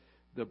Christ.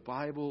 The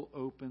Bible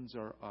opens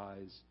our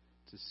eyes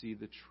to see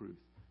the truth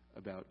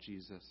about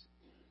Jesus.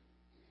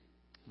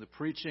 The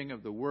preaching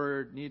of the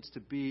Word needs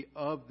to be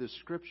of the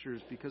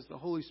Scriptures because the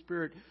Holy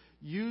Spirit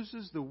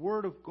uses the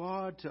Word of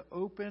God to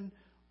open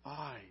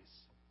eyes.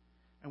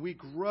 And we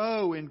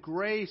grow in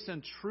grace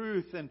and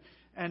truth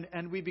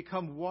and we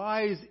become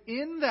wise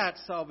in that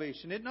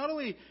salvation. It not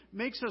only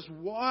makes us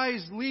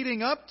wise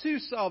leading up to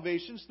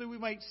salvation so that we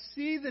might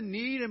see the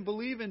need and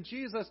believe in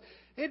Jesus,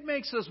 it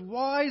makes us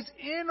wise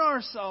in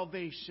our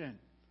salvation.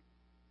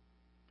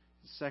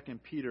 1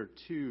 Peter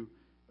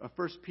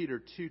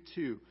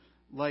 2:2,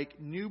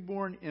 like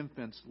newborn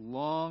infants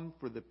long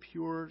for the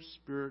pure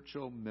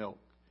spiritual milk,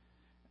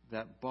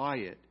 that by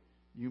it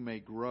you may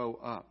grow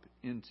up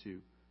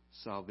into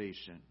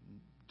salvation.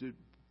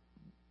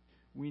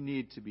 We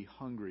need to be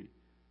hungry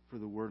for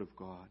the Word of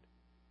God.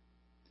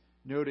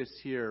 Notice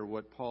here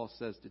what Paul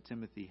says to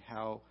Timothy,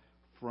 how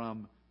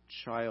from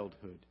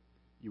childhood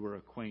you are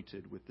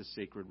acquainted with the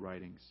sacred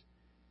writings.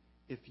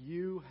 If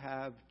you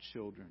have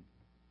children,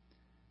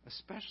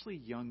 especially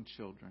young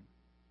children,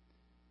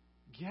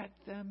 get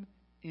them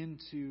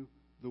into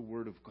the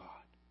Word of God.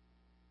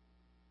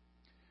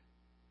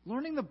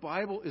 Learning the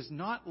Bible is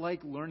not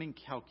like learning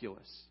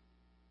calculus.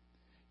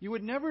 You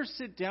would never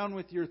sit down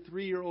with your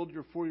 3-year-old,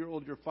 your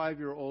 4-year-old, your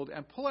 5-year-old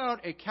and pull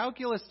out a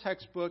calculus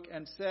textbook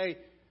and say,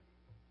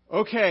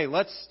 okay,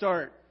 let's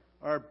start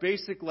our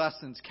basic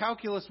lessons,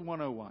 Calculus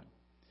 101.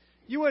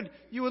 You would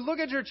look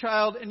at your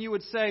child and you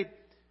would say,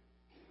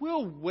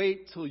 we'll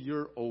wait till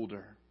you're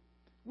older.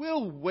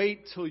 We'll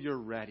wait till you're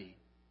ready.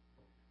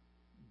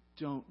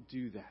 Don't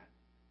do that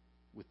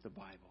with the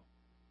Bible.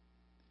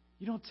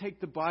 You don't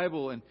take the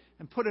Bible and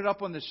put it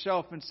up on the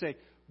shelf and say,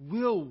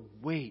 we'll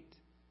wait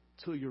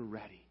till you're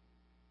ready.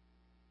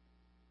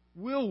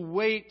 We'll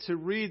wait to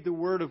read the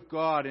Word of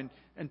God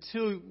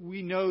until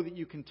we know that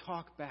you can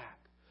talk back.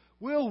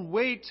 We'll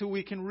wait till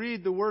we can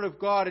read the Word of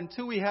God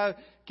until we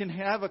can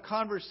have a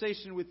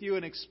conversation with you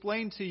and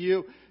explain to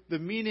you the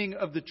meaning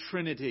of the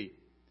Trinity.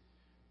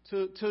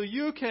 Till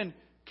you can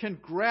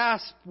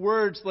grasp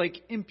words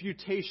like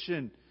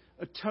imputation,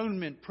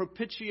 atonement,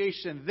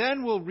 propitiation.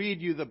 Then we'll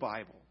read you the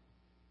Bible.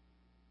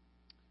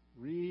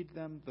 Read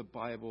them the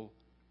Bible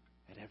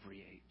at every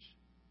age.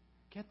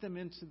 Get them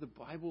into the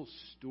Bible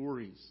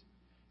stories.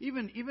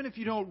 Even if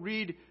you don't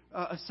read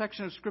a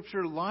section of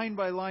Scripture line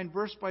by line,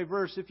 verse by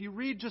verse, if you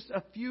read just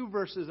a few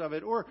verses of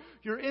it, or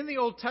you're in the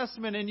Old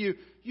Testament and you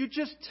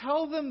just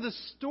tell them the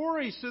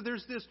story so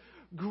there's this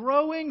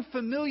growing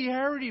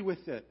familiarity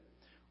with it.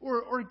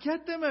 Or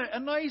get them a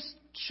nice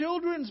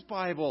children's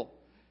Bible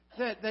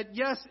that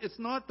yes, it's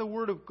not the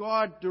Word of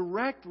God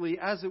directly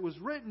as it was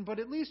written, but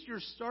at least you're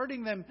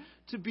starting them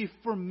to be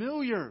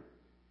familiar.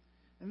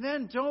 And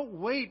then don't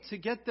wait to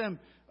get them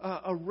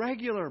a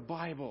regular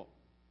Bible.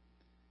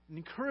 And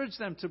encourage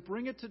them to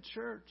bring it to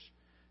church.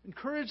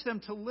 Encourage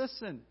them to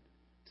listen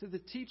to the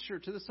teacher,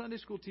 to the Sunday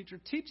school teacher.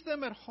 Teach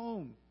them at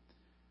home.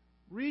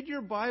 Read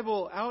your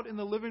Bible out in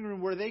the living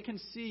room where they can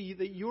see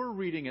that you're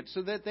reading it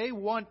so that they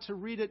want to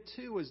read it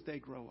too as they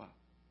grow up.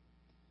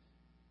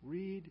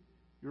 Read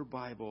your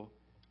Bible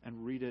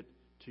and read it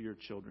to your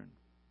children.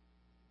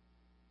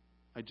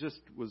 I just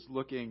was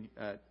looking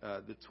at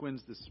the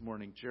twins this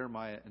morning,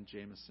 Jeremiah and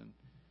Jameson,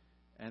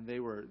 and they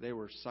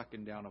were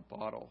sucking down a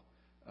bottle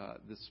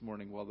this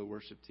morning while the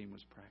worship team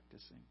was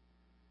practicing.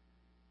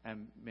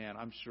 And man,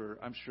 I'm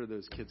sure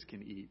those kids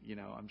can eat.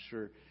 I'm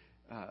sure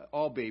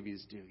all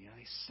babies do.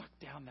 They suck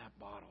down that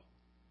bottle.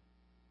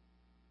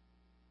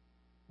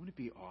 Wouldn't it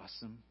be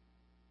awesome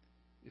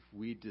if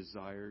we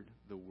desired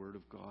the Word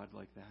of God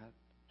like that,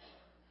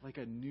 like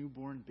a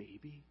newborn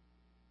baby?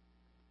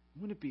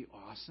 Wouldn't it be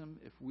awesome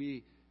if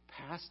we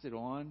passed it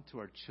on to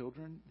our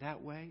children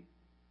that way?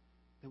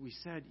 That we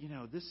said,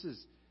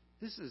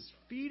 this is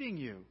feeding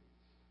you.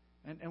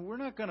 And we're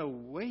not going to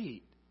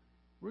wait.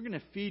 We're going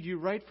to feed you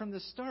right from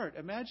the start.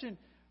 Imagine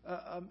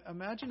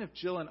if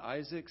Jill and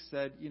Isaac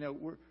said,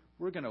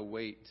 we're going to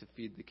wait to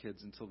feed the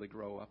kids until they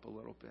grow up a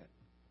little bit.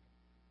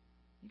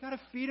 You got to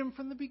feed them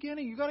from the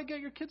beginning. You got to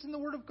get your kids in the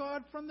Word of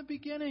God from the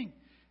beginning.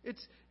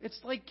 It's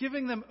like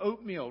giving them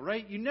oatmeal,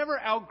 right? You never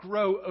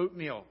outgrow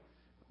oatmeal.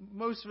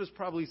 Most of us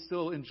probably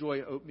still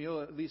enjoy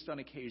oatmeal, at least on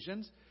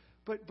occasions.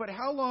 But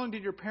how long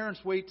did your parents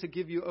wait to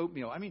give you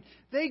oatmeal? I mean,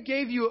 they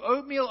gave you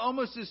oatmeal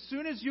almost as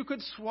soon as you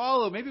could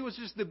swallow. Maybe it was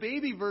just the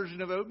baby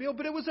version of oatmeal,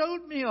 but it was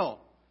oatmeal.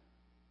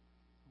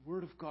 The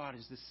Word of God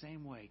is the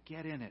same way.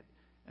 Get in it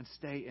and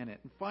stay in it.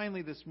 And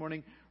finally this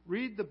morning,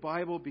 read the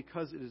Bible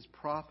because it is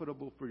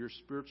profitable for your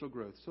spiritual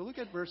growth. So look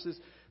at verses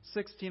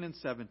 16 and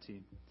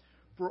 17.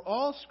 For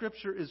all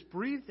Scripture is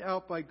breathed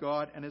out by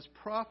God and is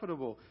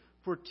profitable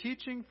for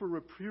teaching, for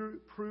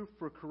reproof,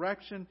 for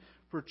correction,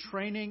 for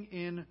training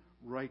in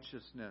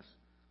righteousness.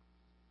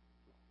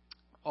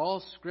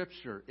 All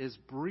Scripture is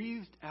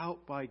breathed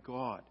out by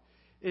God.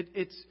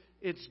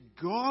 It's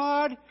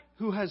God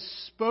who has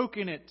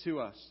spoken it to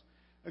us.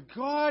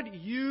 God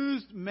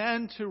used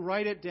men to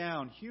write it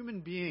down, human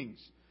beings.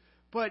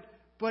 But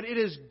it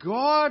is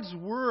God's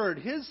Word.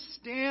 His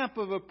stamp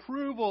of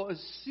approval, a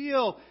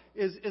seal,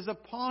 is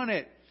upon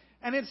it.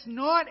 And it's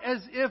not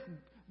as if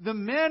the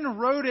men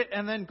wrote it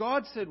and then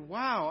God said,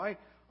 wow,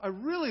 I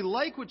really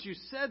like what you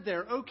said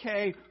there.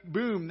 Okay,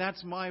 boom,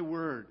 that's my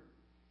word.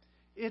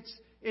 It's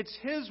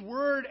His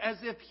word as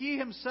if He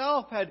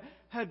Himself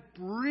had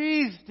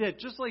breathed it,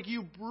 just like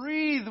you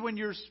breathe when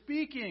you're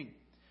speaking,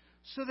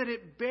 so that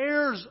it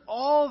bears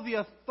all the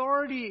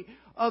authority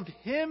of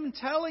Him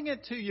telling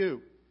it to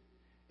you.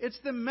 It's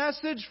the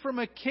message from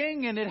a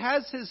king, and it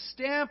has His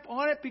stamp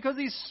on it because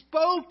He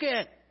spoke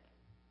it.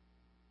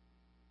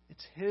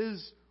 It's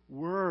His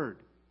word.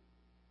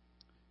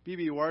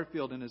 B.B.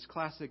 Warfield, in his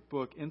classic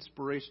book,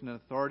 Inspiration and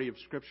Authority of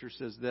Scripture,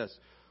 says this: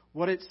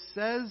 what it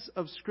says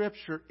of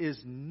Scripture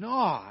is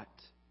not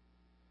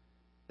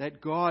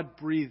that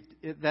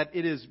that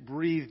it is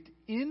breathed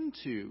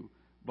into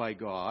by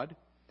God,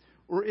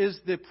 or is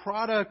the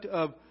product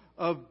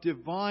of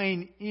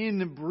divine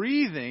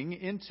inbreathing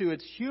into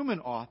its human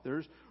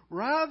authors,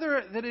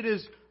 rather that it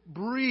is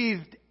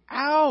breathed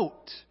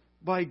out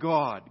by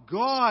God.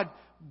 God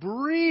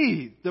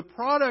breathed, the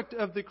product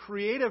of the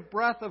creative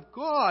breath of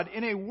God.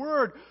 In a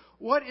word,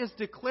 what is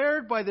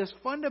declared by this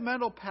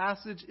fundamental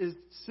passage is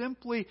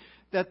simply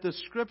that the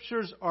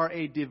Scriptures are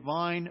a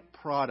divine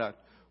product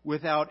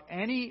without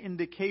any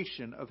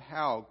indication of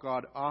how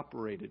God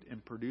operated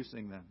in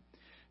producing them.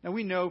 Now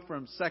we know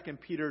from 2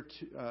 Peter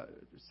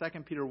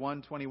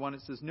 1:21,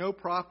 it says, no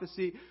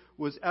prophecy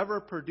was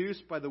ever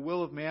produced by the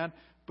will of man,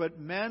 but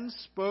men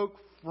spoke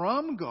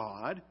from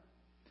God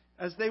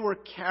as they were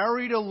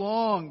carried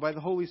along by the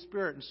Holy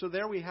Spirit. And so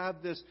there we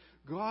have this.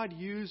 God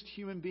used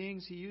human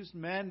beings. He used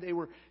men. They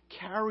were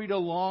carried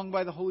along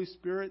by the Holy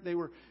Spirit. They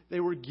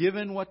were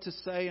given what to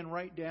say and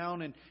write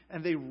down,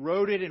 and they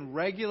wrote it in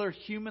regular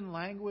human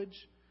language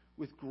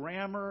with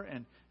grammar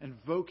and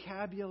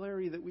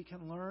vocabulary that we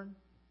can learn.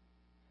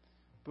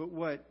 But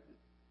what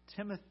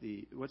 2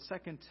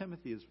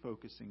 Timothy is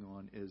focusing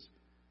on is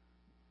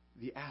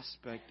the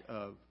aspect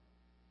of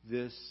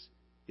this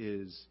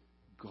is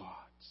God's.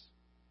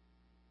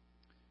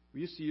 We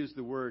used to use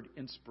the word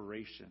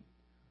inspiration.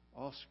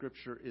 All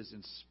Scripture is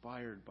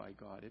inspired by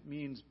God. It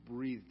means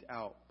breathed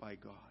out by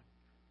God.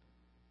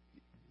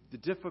 The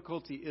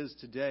difficulty is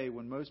today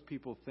when most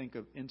people think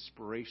of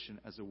inspiration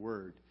as a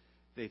word,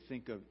 they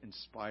think of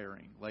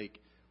inspiring. Like,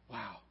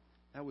 wow,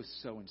 that was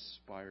so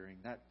inspiring.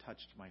 That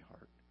touched my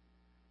heart.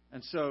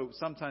 And so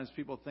sometimes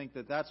people think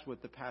that that's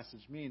what the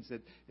passage means,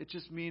 that it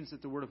just means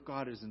that the Word of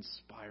God is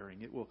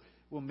inspiring. It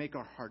will make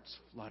our hearts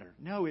flutter.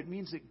 No, it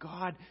means that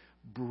God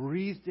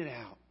breathed it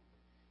out.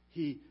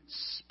 He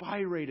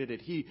spirated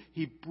it.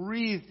 He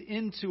breathed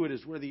into it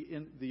is where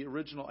the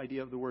original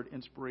idea of the word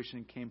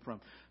inspiration came from.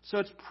 So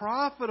it's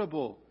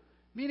profitable,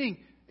 meaning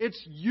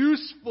it's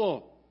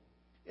useful.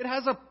 It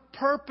has a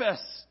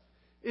purpose.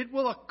 It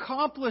will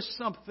accomplish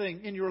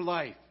something in your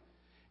life.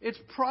 It's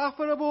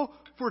profitable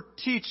for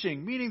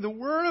teaching, meaning the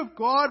Word of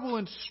God will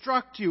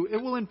instruct you.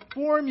 It will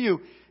inform you.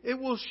 It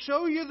will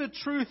show you the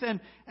truth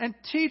and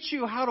teach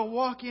you how to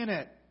walk in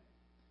it.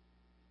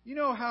 You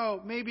know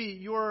how maybe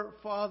your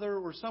father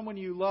or someone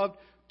you loved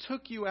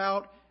took you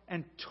out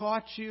and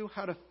taught you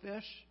how to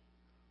fish?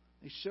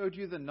 They showed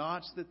you the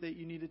knots that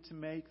you needed to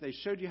make. They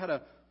showed you how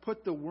to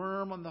put the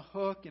worm on the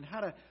hook and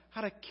how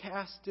to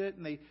cast it.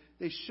 And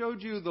they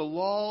showed you the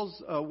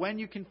laws, when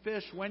you can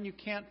fish, when you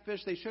can't fish.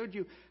 They showed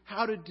you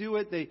how to do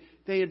it.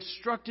 They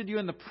instructed you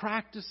in the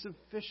practice of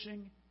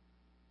fishing.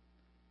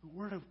 The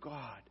Word of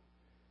God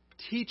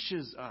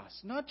teaches us,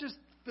 not just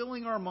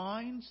filling our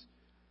minds,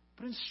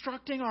 but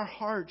instructing our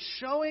hearts,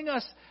 showing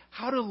us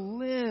how to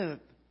live.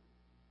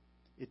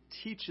 It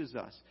teaches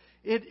us.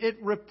 It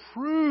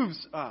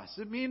reproves us.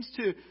 It means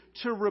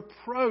to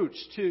reproach,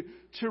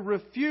 to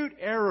refute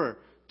error,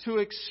 to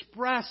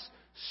express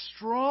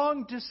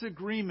strong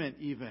disagreement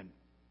even.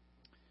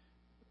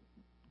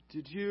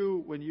 Did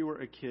you, when you were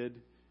a kid,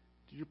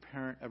 did your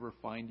parent ever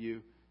find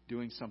you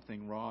doing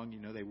something wrong? You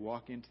know, they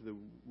walk into the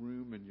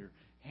room and your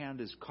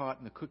hand is caught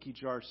in the cookie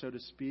jar, so to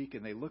speak,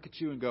 and they look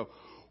at you and go,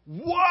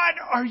 "What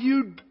are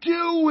you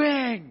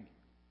doing?"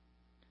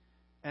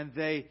 And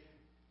they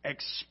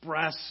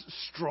express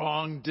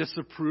strong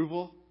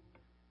disapproval.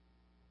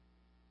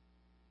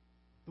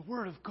 The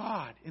Word of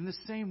God, in the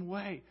same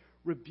way,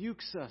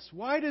 rebukes us.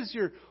 Why does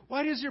your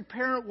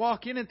parent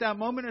walk in at that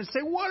moment and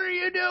say, "What are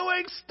you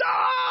doing?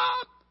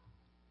 Stop!"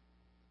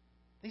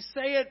 They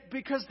say it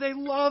because they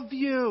love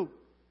you.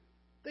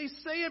 They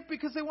say it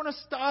because they want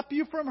to stop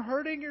you from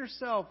hurting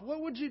yourself. What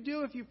would you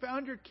do if you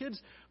found your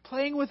kids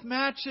playing with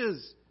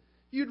matches?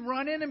 You'd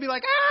run in and be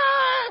like,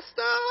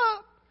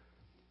 stop!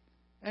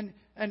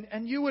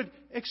 And you would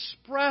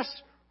express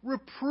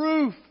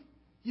reproof.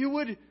 You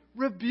would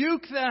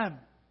rebuke them.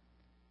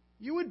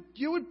 You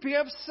would be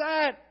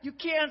upset. You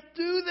can't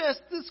do this.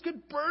 This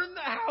could burn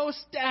the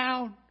house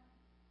down.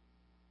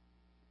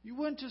 You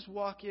wouldn't just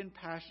walk in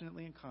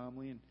passionately and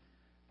calmly and,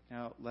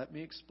 now let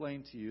me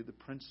explain to you the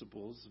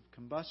principles of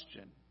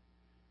combustion.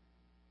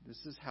 This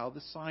is how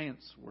the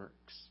science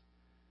works.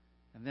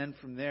 And then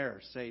from there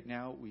say,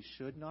 now we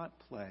should not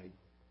play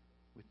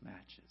with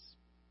matches.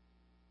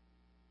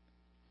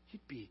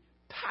 You'd be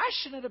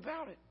passionate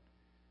about it.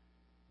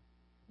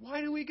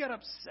 Why do we get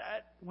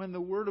upset when the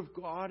Word of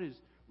God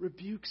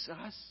rebukes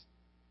us?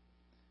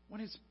 When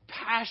it's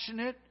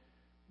passionate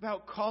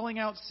about calling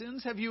out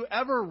sins? Have you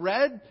ever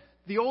read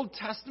the Old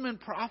Testament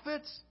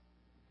prophets?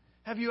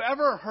 Have you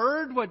ever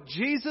heard what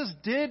Jesus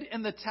did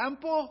in the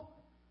temple?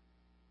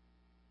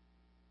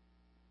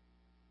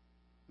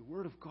 The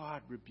Word of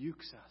God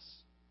rebukes us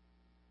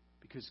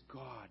because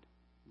God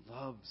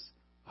loves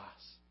us.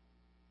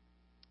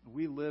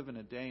 We live in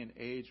a day and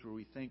age where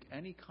we think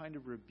any kind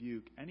of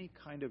rebuke, any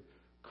kind of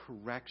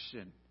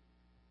correction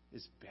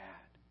is bad.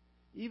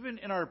 Even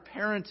in our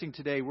parenting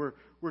today, we're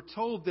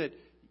told that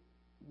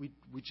we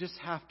just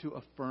have to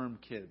affirm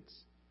kids.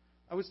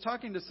 I was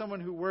talking to someone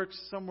who works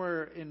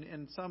somewhere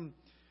in some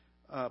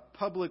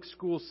public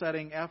school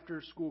setting,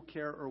 after school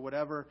care or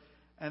whatever,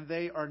 and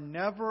they are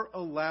never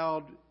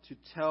allowed to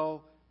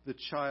tell the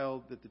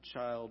child that the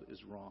child is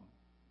wrong.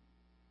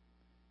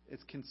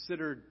 It's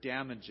considered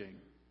damaging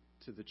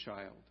to the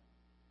child.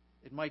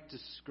 It might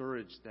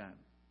discourage them.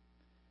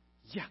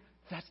 Yeah,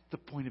 that's the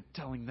point of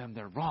telling them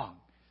they're wrong.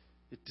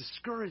 It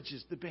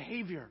discourages the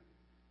behavior.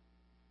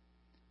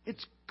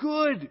 It's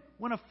good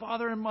when a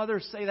father and mother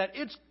say that.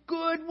 It's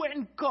good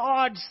when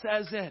God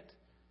says it.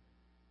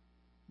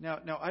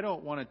 Now, I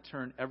don't want to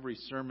turn every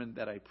sermon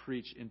that I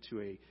preach into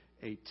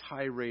a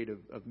tirade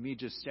of me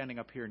just standing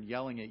up here and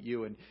yelling at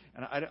you. And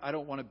I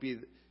don't want to be,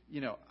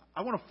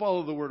 I want to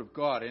follow the Word of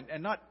God.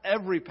 And not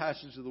every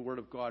passage of the Word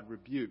of God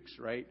rebukes,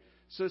 right?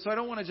 So I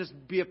don't want to just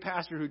be a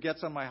pastor who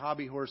gets on my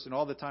hobby horse and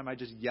all the time I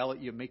just yell at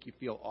you and make you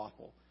feel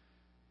awful.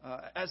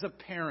 As a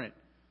parent,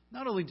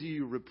 not only do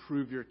you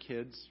reprove your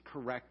kids,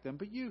 correct them,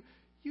 but you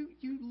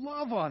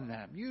love on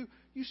them. You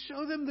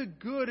show them the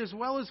good as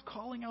well as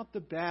calling out the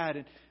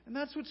bad. And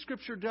that's what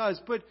Scripture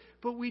does. But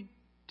we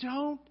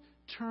don't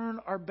turn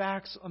our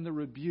backs on the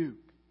rebuke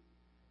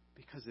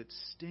because it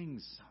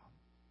stings some.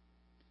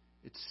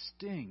 It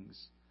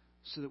stings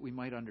so that we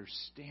might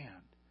understand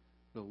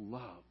the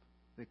love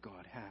that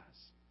God has.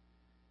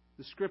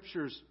 The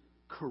Scriptures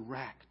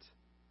correct.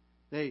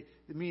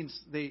 It means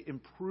they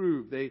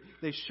improve. They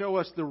show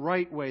us the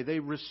right way. They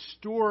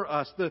restore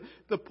us.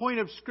 The point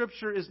of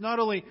Scripture is not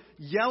only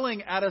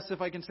yelling at us,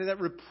 if I can say that,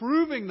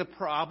 reproving the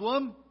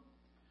problem,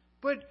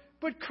 but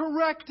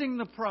correcting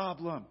the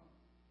problem.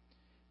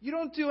 You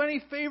don't do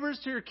any favors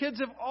to your kids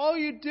if all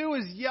you do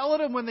is yell at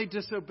them when they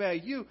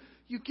disobey. You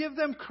give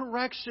them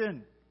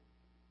correction.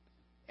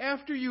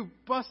 After you've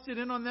busted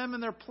in on them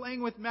and they're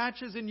playing with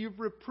matches and you've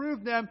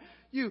reproved them,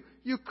 you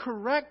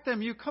correct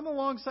them. You come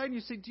alongside and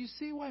you say, do you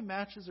see why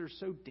matches are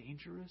so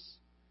dangerous?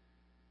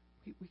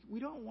 We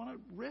don't want to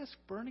risk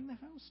burning the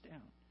house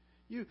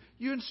down.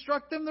 You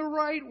instruct them the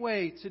right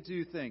way to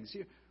do things.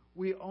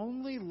 We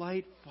only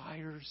light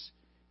fires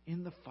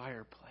in the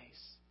fireplace.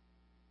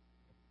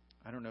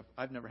 I don't know if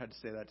I've never had to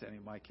say that to any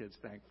of my kids,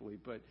 thankfully,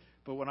 but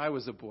when I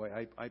was a boy,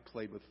 I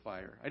played with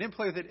fire. I didn't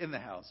play with it in the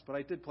house, but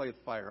I did play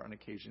with fire on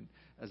occasion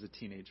as a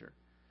teenager.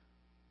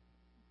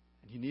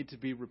 And you need to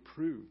be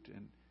reproved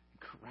and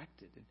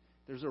corrected. And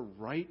there's a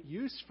right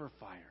use for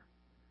fire.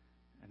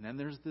 And then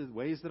there's the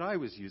ways that I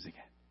was using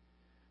it.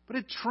 But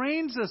it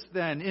trains us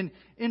then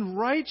in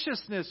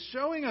righteousness,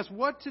 showing us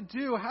what to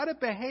do, how to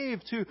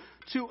behave,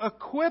 to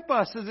equip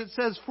us, as it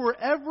says, for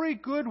every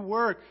good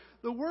work.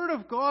 The Word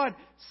of God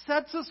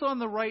sets us on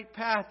the right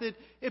path.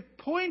 It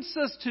points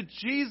us to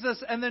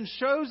Jesus and then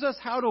shows us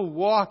how to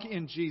walk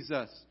in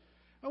Jesus.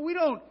 And we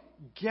don't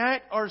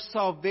get our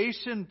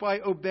salvation by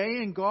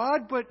obeying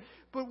God, but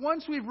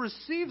once we've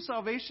received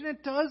salvation,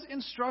 it does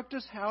instruct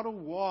us how to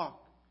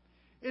walk.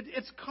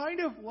 It's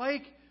kind of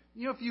like,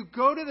 if you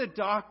go to the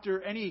doctor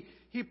and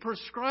he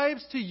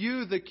prescribes to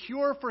you the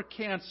cure for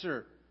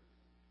cancer.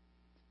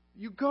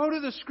 You go to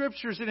the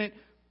Scriptures and it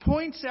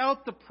points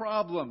out the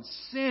problem,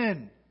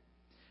 sin.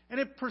 And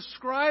it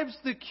prescribes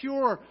the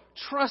cure,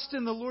 trust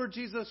in the Lord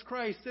Jesus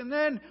Christ. And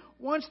then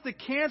once the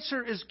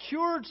cancer is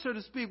cured, so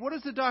to speak, what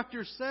does the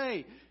doctor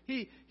say?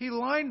 He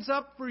lines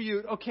up for you.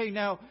 Okay,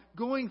 now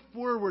going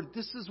forward,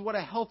 this is what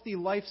a healthy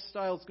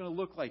lifestyle is going to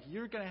look like.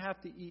 You're going to have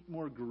to eat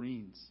more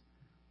greens.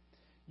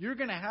 You're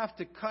going to have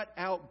to cut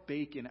out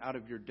bacon out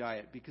of your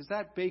diet because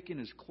that bacon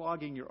is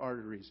clogging your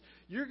arteries.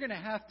 You're going to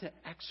have to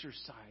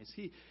exercise.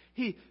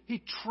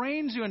 He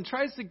trains you and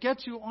tries to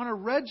get you on a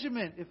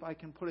regimen, if I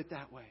can put it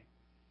that way.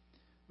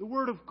 The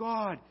Word of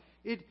God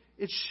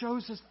It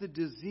shows us the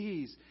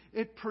disease.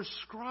 It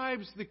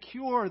prescribes the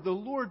cure, the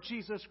Lord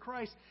Jesus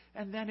Christ.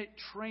 And then it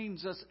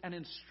trains us and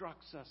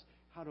instructs us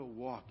how to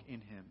walk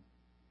in Him.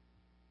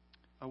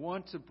 I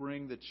want to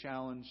bring the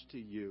challenge to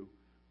you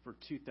for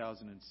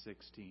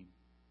 2016.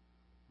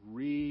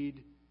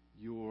 Read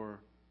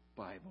your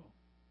Bible.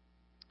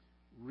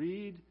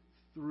 Read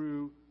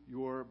through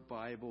your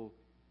Bible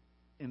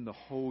in the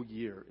whole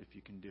year if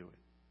you can do it.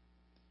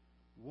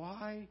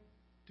 Why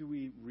do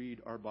we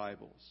read our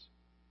Bibles?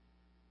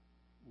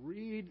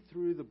 Read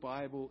through the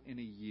Bible in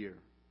a year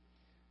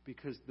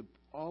because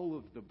all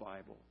of the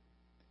Bible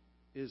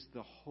is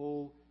the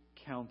whole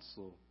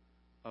counsel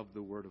of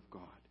the Word of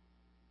God.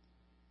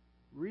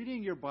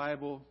 Reading your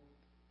Bible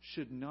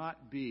should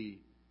not be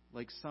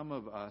like some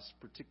of us,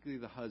 particularly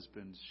the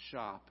husbands,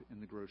 shop in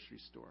the grocery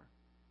store.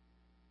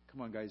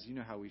 Come on, guys, you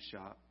know how we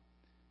shop.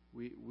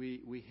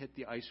 We hit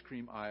the ice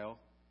cream aisle.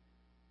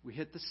 We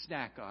hit the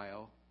snack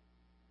aisle.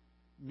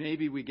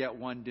 Maybe we get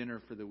one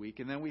dinner for the week,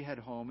 and then we head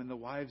home, and the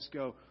wives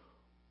go,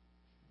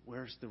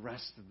 "Where's the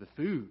rest of the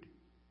food?"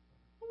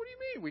 Well, what do you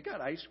mean? We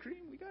got ice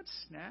cream. We got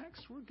snacks.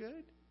 We're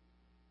good.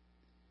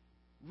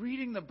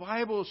 Reading the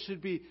Bible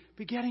should be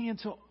getting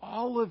into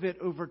all of it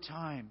over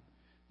time.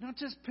 Not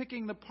just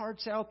picking the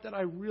parts out that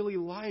I really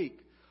like.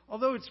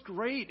 Although it's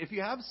great. If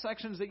you have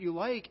sections that you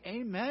like,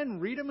 amen,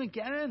 read them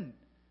again.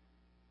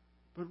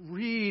 But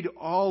read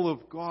all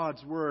of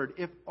God's Word.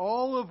 If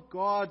all of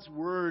God's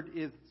Word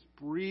is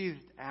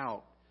breathed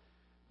out,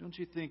 don't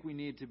you think we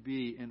need to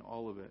be in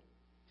all of it?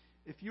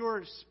 If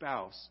your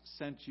spouse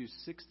sent you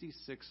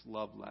 66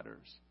 love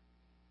letters,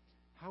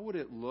 how would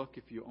it look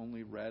if you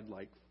only read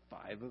like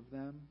 5 of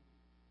them?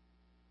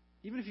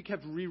 Even if you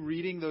kept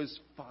rereading those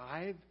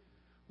 5,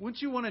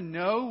 wouldn't you want to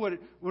know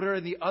what are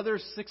in the other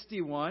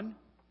 61?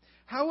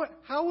 How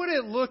would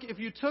it look if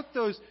you took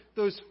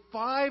those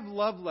 5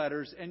 love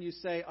letters and you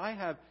say, I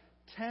have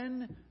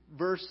 10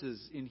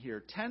 verses in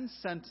here, 10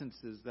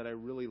 sentences that I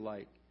really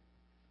like,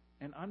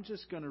 and I'm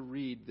just going to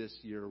read this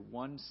year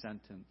 1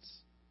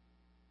 sentence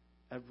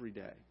every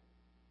day,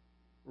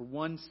 or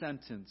 1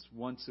 sentence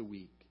once a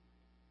week?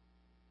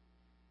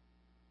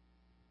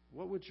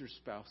 What would your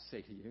spouse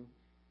say to you?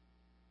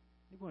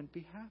 They wouldn't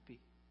be happy.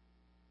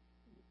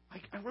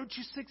 I wrote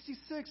you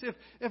 66.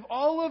 If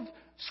all of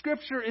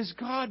Scripture is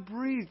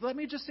God-breathed, let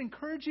me just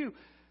encourage you,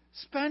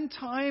 spend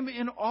time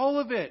in all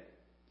of it.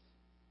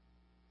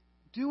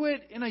 Do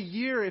it in a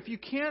year. If you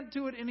can't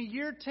do it in a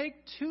year, take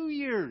 2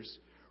 years.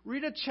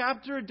 Read a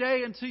chapter a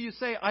day until you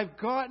say, I've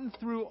gotten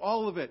through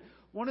all of it.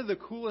 One of the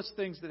coolest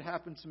things that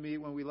happened to me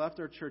when we left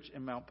our church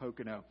in Mount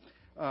Pocono,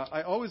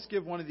 I always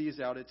give one of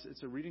these out.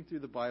 It's a reading through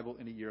the Bible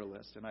in a year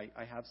list. And I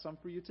have some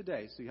for you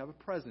today, so you have a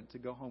present to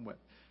go home with.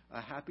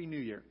 Happy New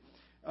Year.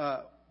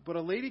 But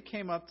a lady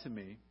came up to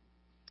me,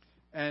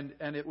 and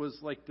it was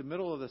like the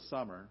middle of the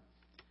summer,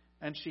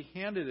 and she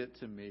handed it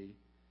to me,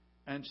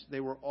 and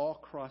they were all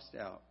crossed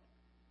out.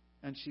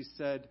 And she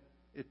said,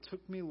 it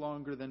took me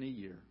longer than a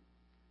year,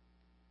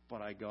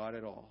 but I got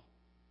it all,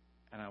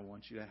 and I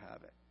want you to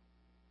have it.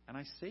 And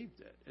I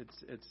saved it.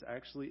 It's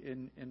actually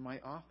in my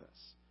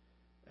office.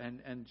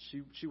 And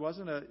she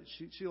wasn't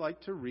she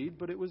liked to read,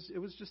 but it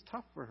was just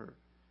tough for her.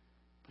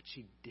 But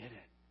she did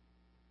it.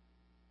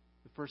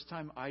 The first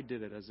time I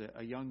did it as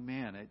a young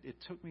man, it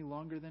took me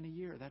longer than a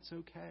year. That's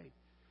okay.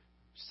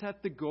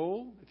 Set the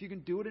goal. If you can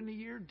do it in a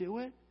year, do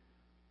it.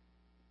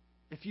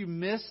 If you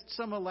missed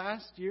some of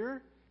last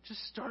year,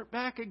 just start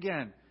back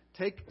again.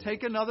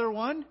 Take another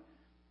one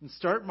and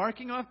start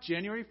marking off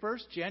January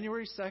 1st,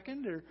 January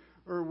 2nd,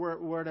 or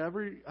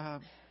whatever.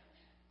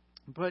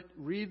 But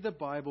read the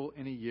Bible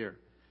in a year.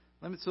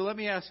 Let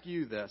me ask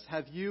you this.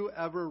 Have you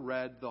ever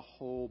read the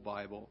whole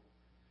Bible?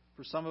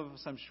 For some of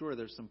us, I'm sure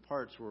there's some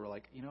parts where we're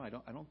like, I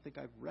don't think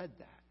I've read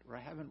that, or I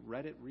haven't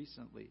read it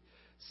recently.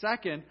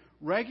 Second,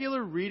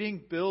 regular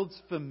reading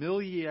builds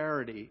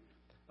familiarity.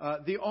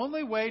 The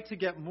only way to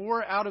get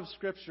more out of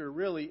Scripture,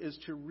 really, is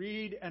to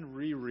read and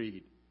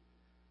reread.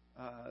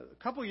 A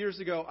couple years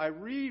ago, I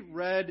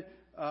reread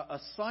a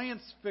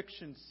science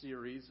fiction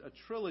series, a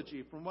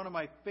trilogy, from one of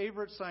my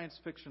favorite science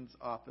fiction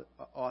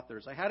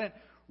authors. I hadn't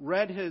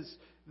read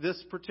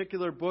this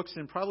particular books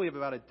in probably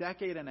about a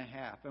decade and a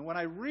half. And when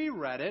I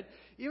reread it,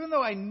 even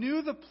though I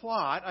knew the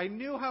plot, I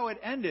knew how it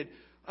ended,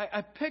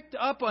 I picked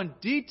up on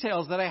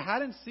details that I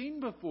hadn't seen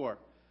before.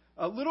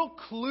 Little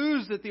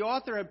clues that the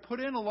author had put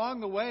in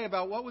along the way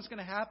about what was going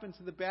to happen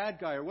to the bad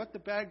guy or what the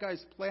bad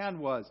guy's plan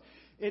was.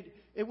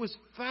 It was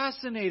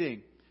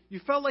fascinating. You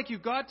felt like you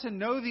got to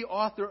know the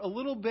author a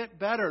little bit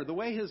better, the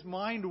way his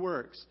mind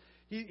works.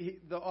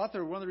 The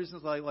author, one of the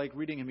reasons I like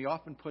reading him, he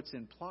often puts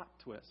in plot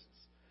twists.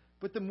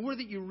 But the more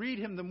that you read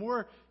him, the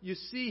more you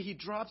see he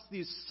drops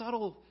these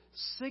subtle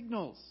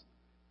signals.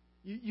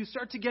 You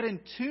start to get in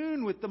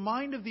tune with the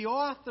mind of the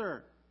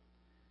author.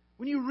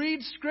 When you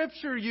read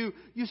Scripture, you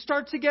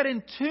start to get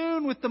in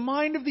tune with the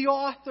mind of the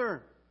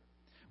author.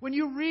 When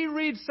you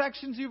reread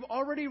sections you've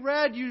already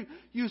read,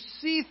 you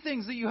see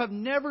things that you have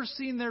never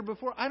seen there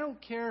before. I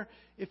don't care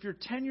if you're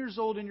 10 years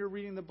old and you're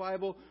reading the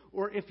Bible,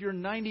 or if you're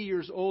 90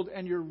 years old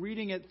and you're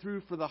reading it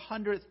through for the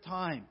 100th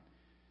time.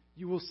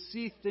 You will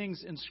see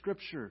things in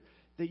Scripture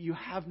that you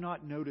have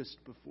not noticed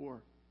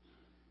before.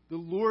 The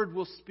Lord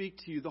will speak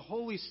to you. The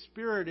Holy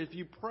Spirit, if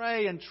you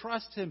pray and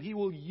trust Him, He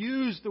will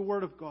use the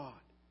Word of God.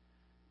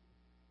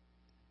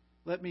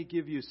 Let me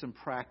give you some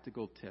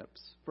practical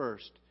tips.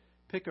 First,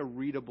 pick a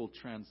readable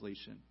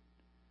translation.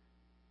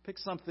 Pick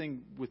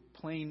something with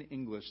plain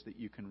English that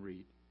you can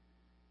read.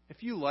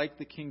 If you like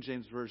the King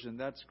James Version,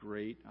 that's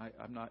great.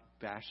 I'm not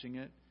bashing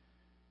it.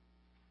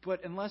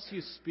 But unless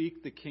you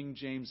speak the King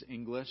James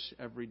English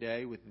every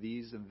day with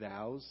these and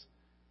thous,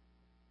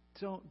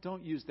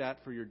 don't use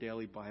that for your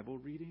daily Bible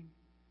reading.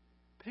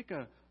 Pick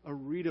a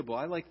readable.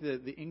 I like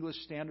the English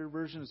Standard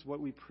Version is what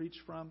we preach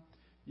from.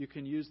 You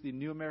can use the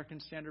New American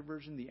Standard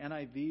Version. The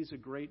NIV is a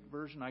great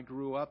version. I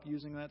grew up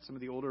using that. Some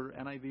of the older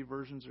NIV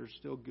versions are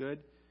still good.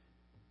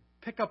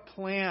 Pick a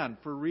plan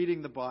for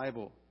reading the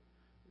Bible.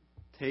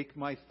 Take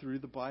my Through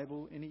the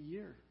Bible in a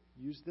Year.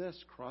 Use this.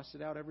 Cross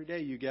it out every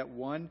day. You get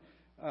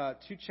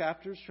 2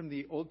 chapters from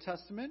the Old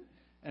Testament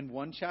and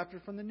 1 chapter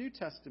from the New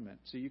Testament.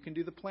 So you can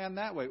do the plan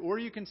that way. Or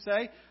you can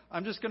say,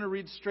 I'm just going to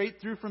read straight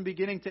through from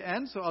beginning to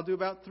end, so I'll do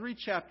about 3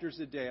 chapters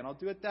a day, and I'll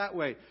do it that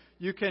way.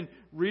 You can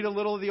read a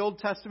little of the Old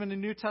Testament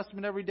and New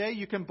Testament every day.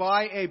 You can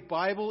buy a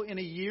Bible in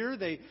a year.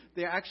 They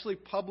actually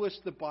publish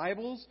the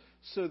Bibles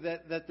so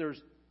that there's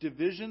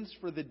divisions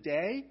for the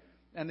day.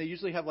 And they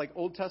usually have like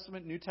Old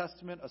Testament, New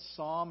Testament, a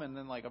psalm, and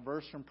then like a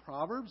verse from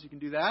Proverbs. You can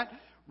do that.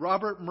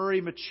 Robert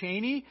Murray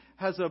McChaney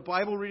has a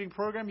Bible reading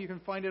program. You can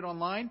find it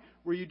online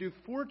where you do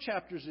 4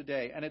 chapters a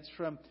day. And it's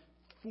from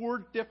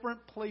 4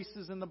 different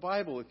places in the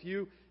Bible. If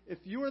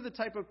you are the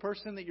type of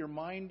person that your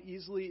mind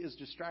easily is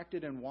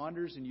distracted and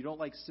wanders and you don't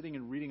like sitting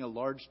and reading a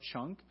large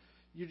chunk,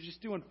 you're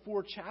just doing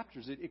 4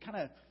 chapters. It kind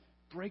of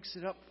breaks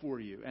it up for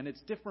you, and it's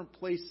different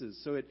places,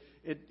 so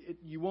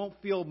you won't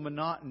feel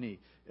monotony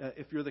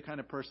if you're the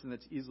kind of person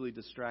that's easily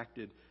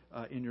distracted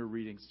in your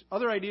readings.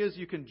 Other ideas: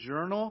 you can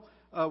journal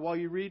while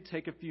you read,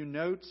 take a few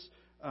notes,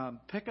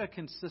 pick a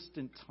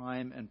consistent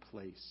time and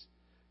place.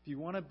 If you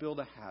want to build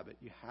a habit,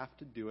 you have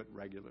to do it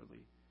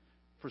regularly.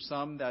 For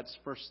some, that's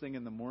first thing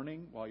in the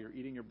morning while you're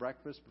eating your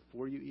breakfast,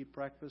 before you eat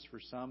breakfast. For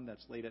some,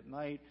 that's late at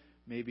night,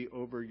 maybe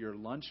over your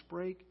lunch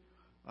break.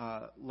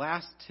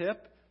 Last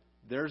tip: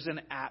 there's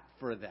an app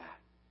for that.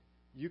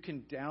 You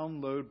can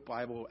download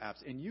Bible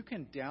apps, and you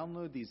can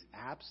download these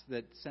apps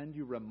that send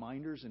you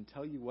reminders and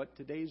tell you what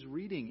today's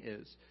reading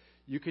is.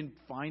 You can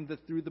find the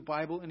Through the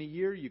Bible in a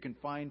Year. You can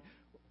find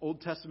Old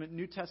Testament,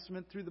 New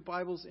Testament through the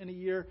Bibles in a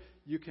year.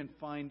 You can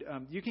find,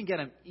 you can get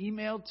them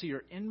emailed to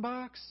your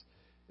inbox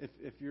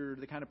if you're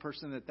the kind of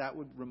person that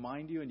would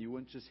remind you and you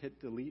wouldn't just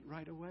hit delete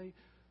right away.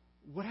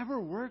 Whatever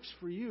works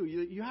for you.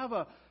 You have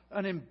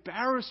an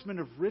embarrassment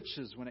of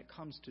riches when it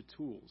comes to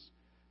tools.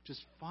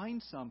 Just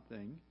find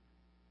something.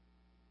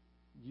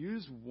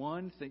 Use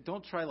one thing.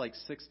 Don't try like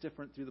 6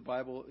 different Through the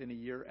Bible in a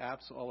Year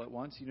apps all at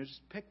once.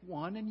 Just pick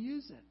one and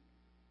use it.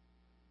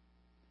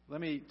 Let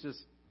me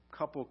just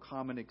couple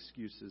common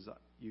excuses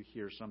you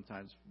hear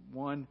sometimes.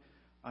 One,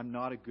 I'm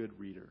not a good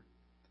reader.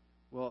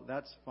 Well,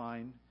 that's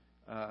fine,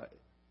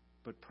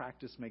 but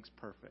practice makes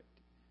perfect.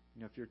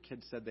 If your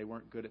kids said they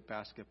weren't good at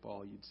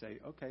basketball, you'd say,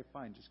 okay,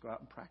 fine, just go out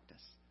and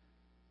practice.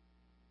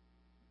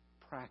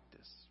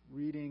 Practice.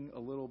 Reading a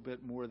little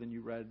bit more than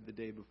you read the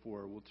day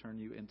before will turn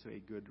you into a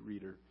good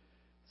reader.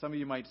 Some of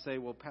you might say,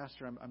 well,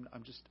 Pastor,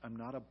 I'm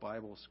not a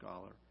Bible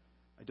scholar.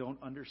 I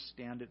don't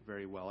understand it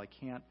very well. I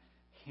can't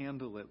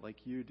handle it like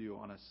you do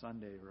on a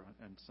Sunday or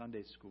on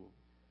Sunday school.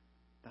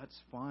 That's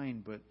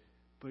fine,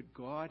 but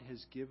God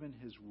has given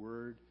His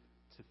Word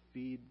to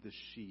feed the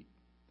sheep.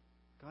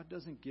 God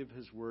doesn't give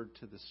His Word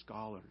to the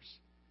scholars.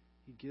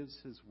 He gives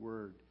His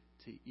Word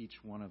to each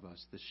one of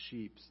us, the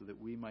sheep, so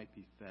that we might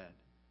be fed.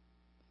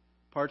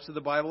 Parts of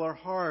the Bible are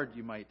hard,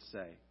 you might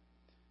say.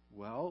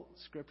 Well,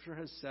 Scripture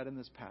has said in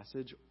this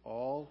passage,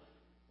 all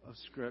of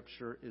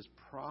Scripture is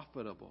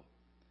profitable.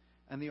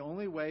 And the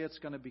only way it's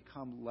going to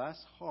become less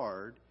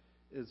hard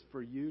is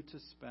for you to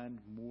spend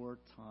more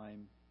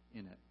time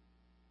in it.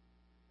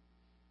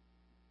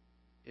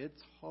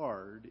 It's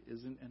hard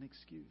isn't an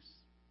excuse.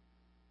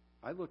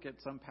 I look at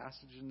some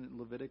passages in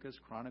Leviticus,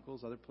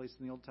 Chronicles, other places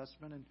in the Old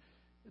Testament, and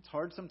it's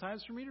hard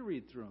sometimes for me to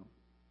read through them.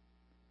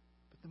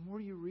 But the more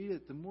you read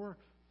it, the more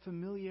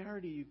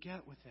familiarity you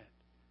get with it,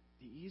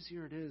 the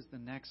easier it is the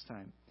next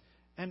time.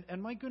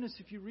 And my goodness,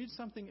 if you read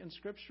something in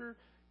Scripture,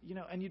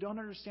 and you don't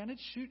understand it,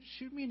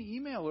 shoot me an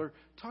email or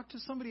talk to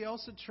somebody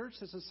else at church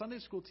that's a Sunday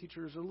school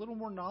teacher who's a little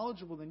more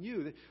knowledgeable than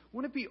you.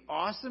 Wouldn't it be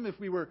awesome if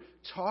we were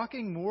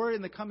talking more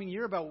in the coming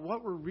year about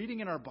what we're reading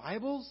in our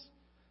Bibles?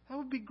 That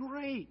would be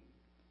great.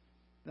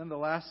 Then the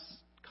last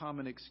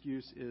common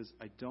excuse is,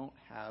 I don't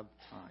have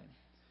time.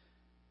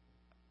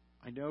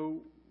 I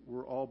know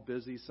we're all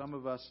busy, some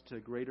of us to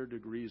greater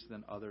degrees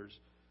than others,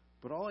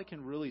 but all I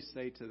can really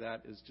say to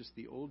that is just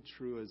the old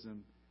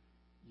truism,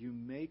 you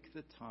make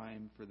the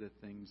time for the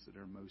things that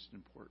are most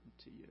important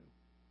to you.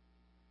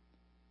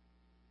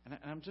 And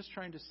I'm just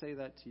trying to say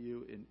that to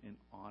you in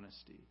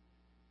honesty.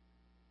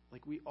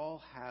 Like, we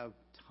all have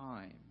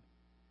time.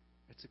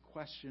 It's a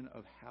question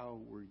of how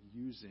we're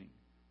using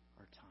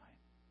our time.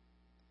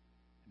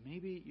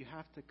 Maybe you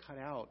have to cut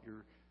out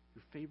your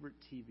favorite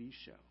TV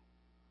show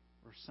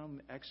or some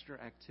extra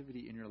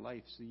activity in your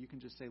life so you can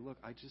just say, look,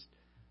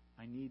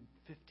 I need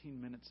 15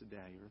 minutes a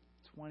day or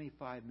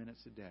 25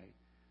 minutes a day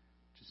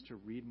just to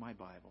read my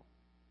Bible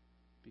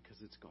because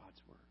it's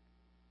God's Word.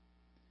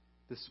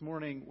 This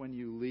morning when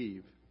you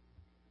leave,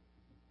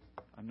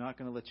 I'm not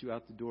going to let you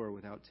out the door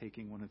without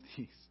taking one of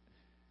these.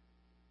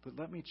 But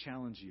let me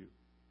challenge you.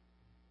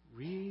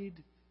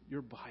 Read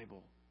your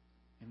Bible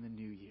in the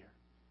new year.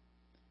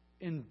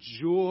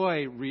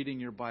 Enjoy reading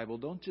your Bible.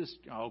 Don't just,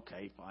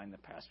 okay, fine, the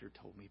pastor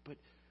told me. But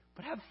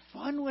have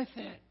fun with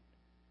it.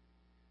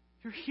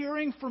 You're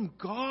hearing from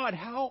God.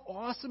 How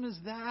awesome is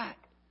that?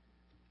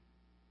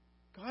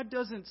 God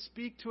doesn't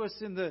speak to us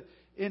in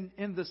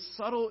the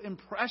subtle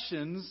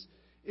impressions,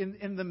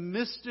 in the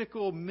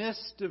mystical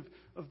mist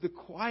of the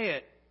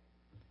quiet.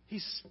 He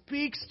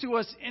speaks to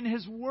us in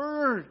His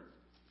Word.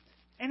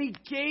 And He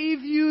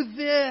gave you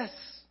this.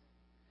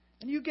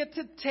 And you get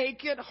to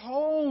take it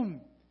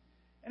home.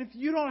 And if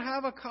you don't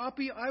have a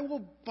copy, I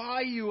will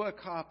buy you a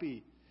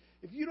copy.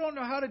 If you don't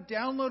know how to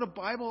download a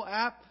Bible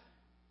app,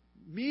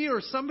 me or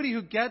somebody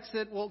who gets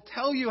it will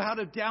tell you how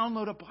to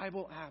download a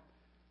Bible app.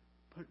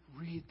 But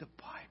read the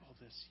Bible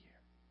this year.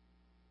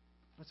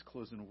 Let's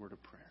close in a word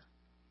of prayer.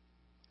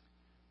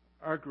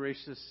 Our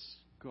gracious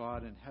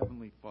God and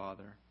Heavenly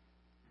Father,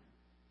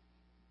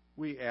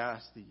 we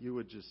ask that you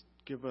would just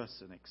give us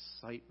an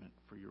excitement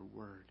for your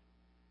Word.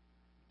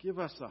 Give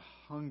us a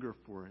hunger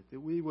for it, that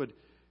we would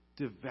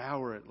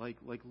devour it like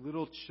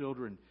little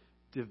children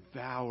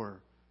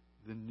devour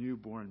the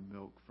newborn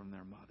milk from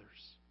their mothers.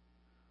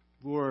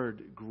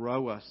 Lord,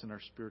 grow us in our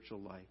spiritual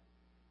life.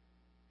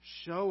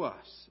 Show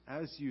us,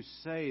 as you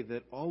say,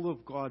 that all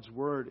of God's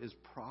Word is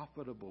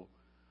profitable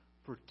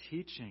for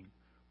teaching,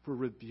 for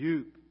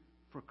rebuke,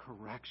 for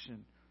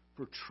correction,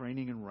 for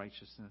training in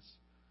righteousness,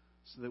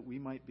 so that we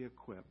might be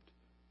equipped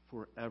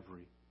for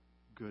every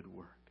good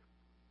work.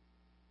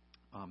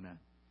 Amen.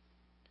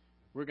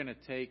 We're going to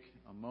take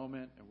a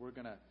moment and we're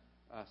going to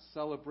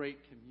celebrate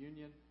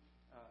communion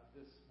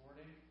this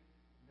morning.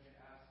 I'm going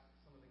to ask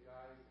some of the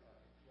guys,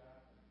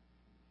 Jeff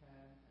and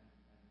Ken and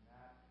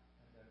Matt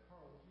and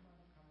Carl, would you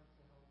mind coming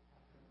to help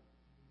pass out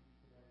communion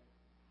today?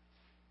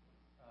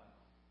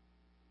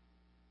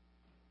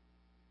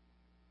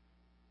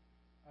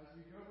 As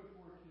we go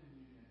before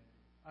communion,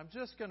 I'm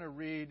just going to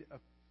read a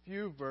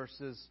few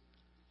verses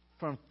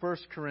from 1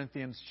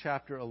 Corinthians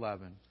chapter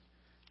 11.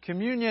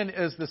 Communion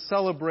is the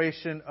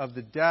celebration of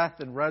the death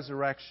and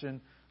resurrection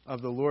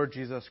of the Lord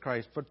Jesus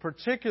Christ, but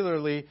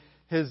particularly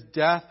His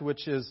death,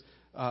 which is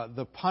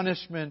the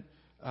punishment,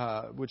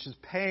 which is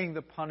paying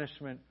the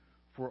punishment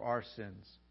for our sins.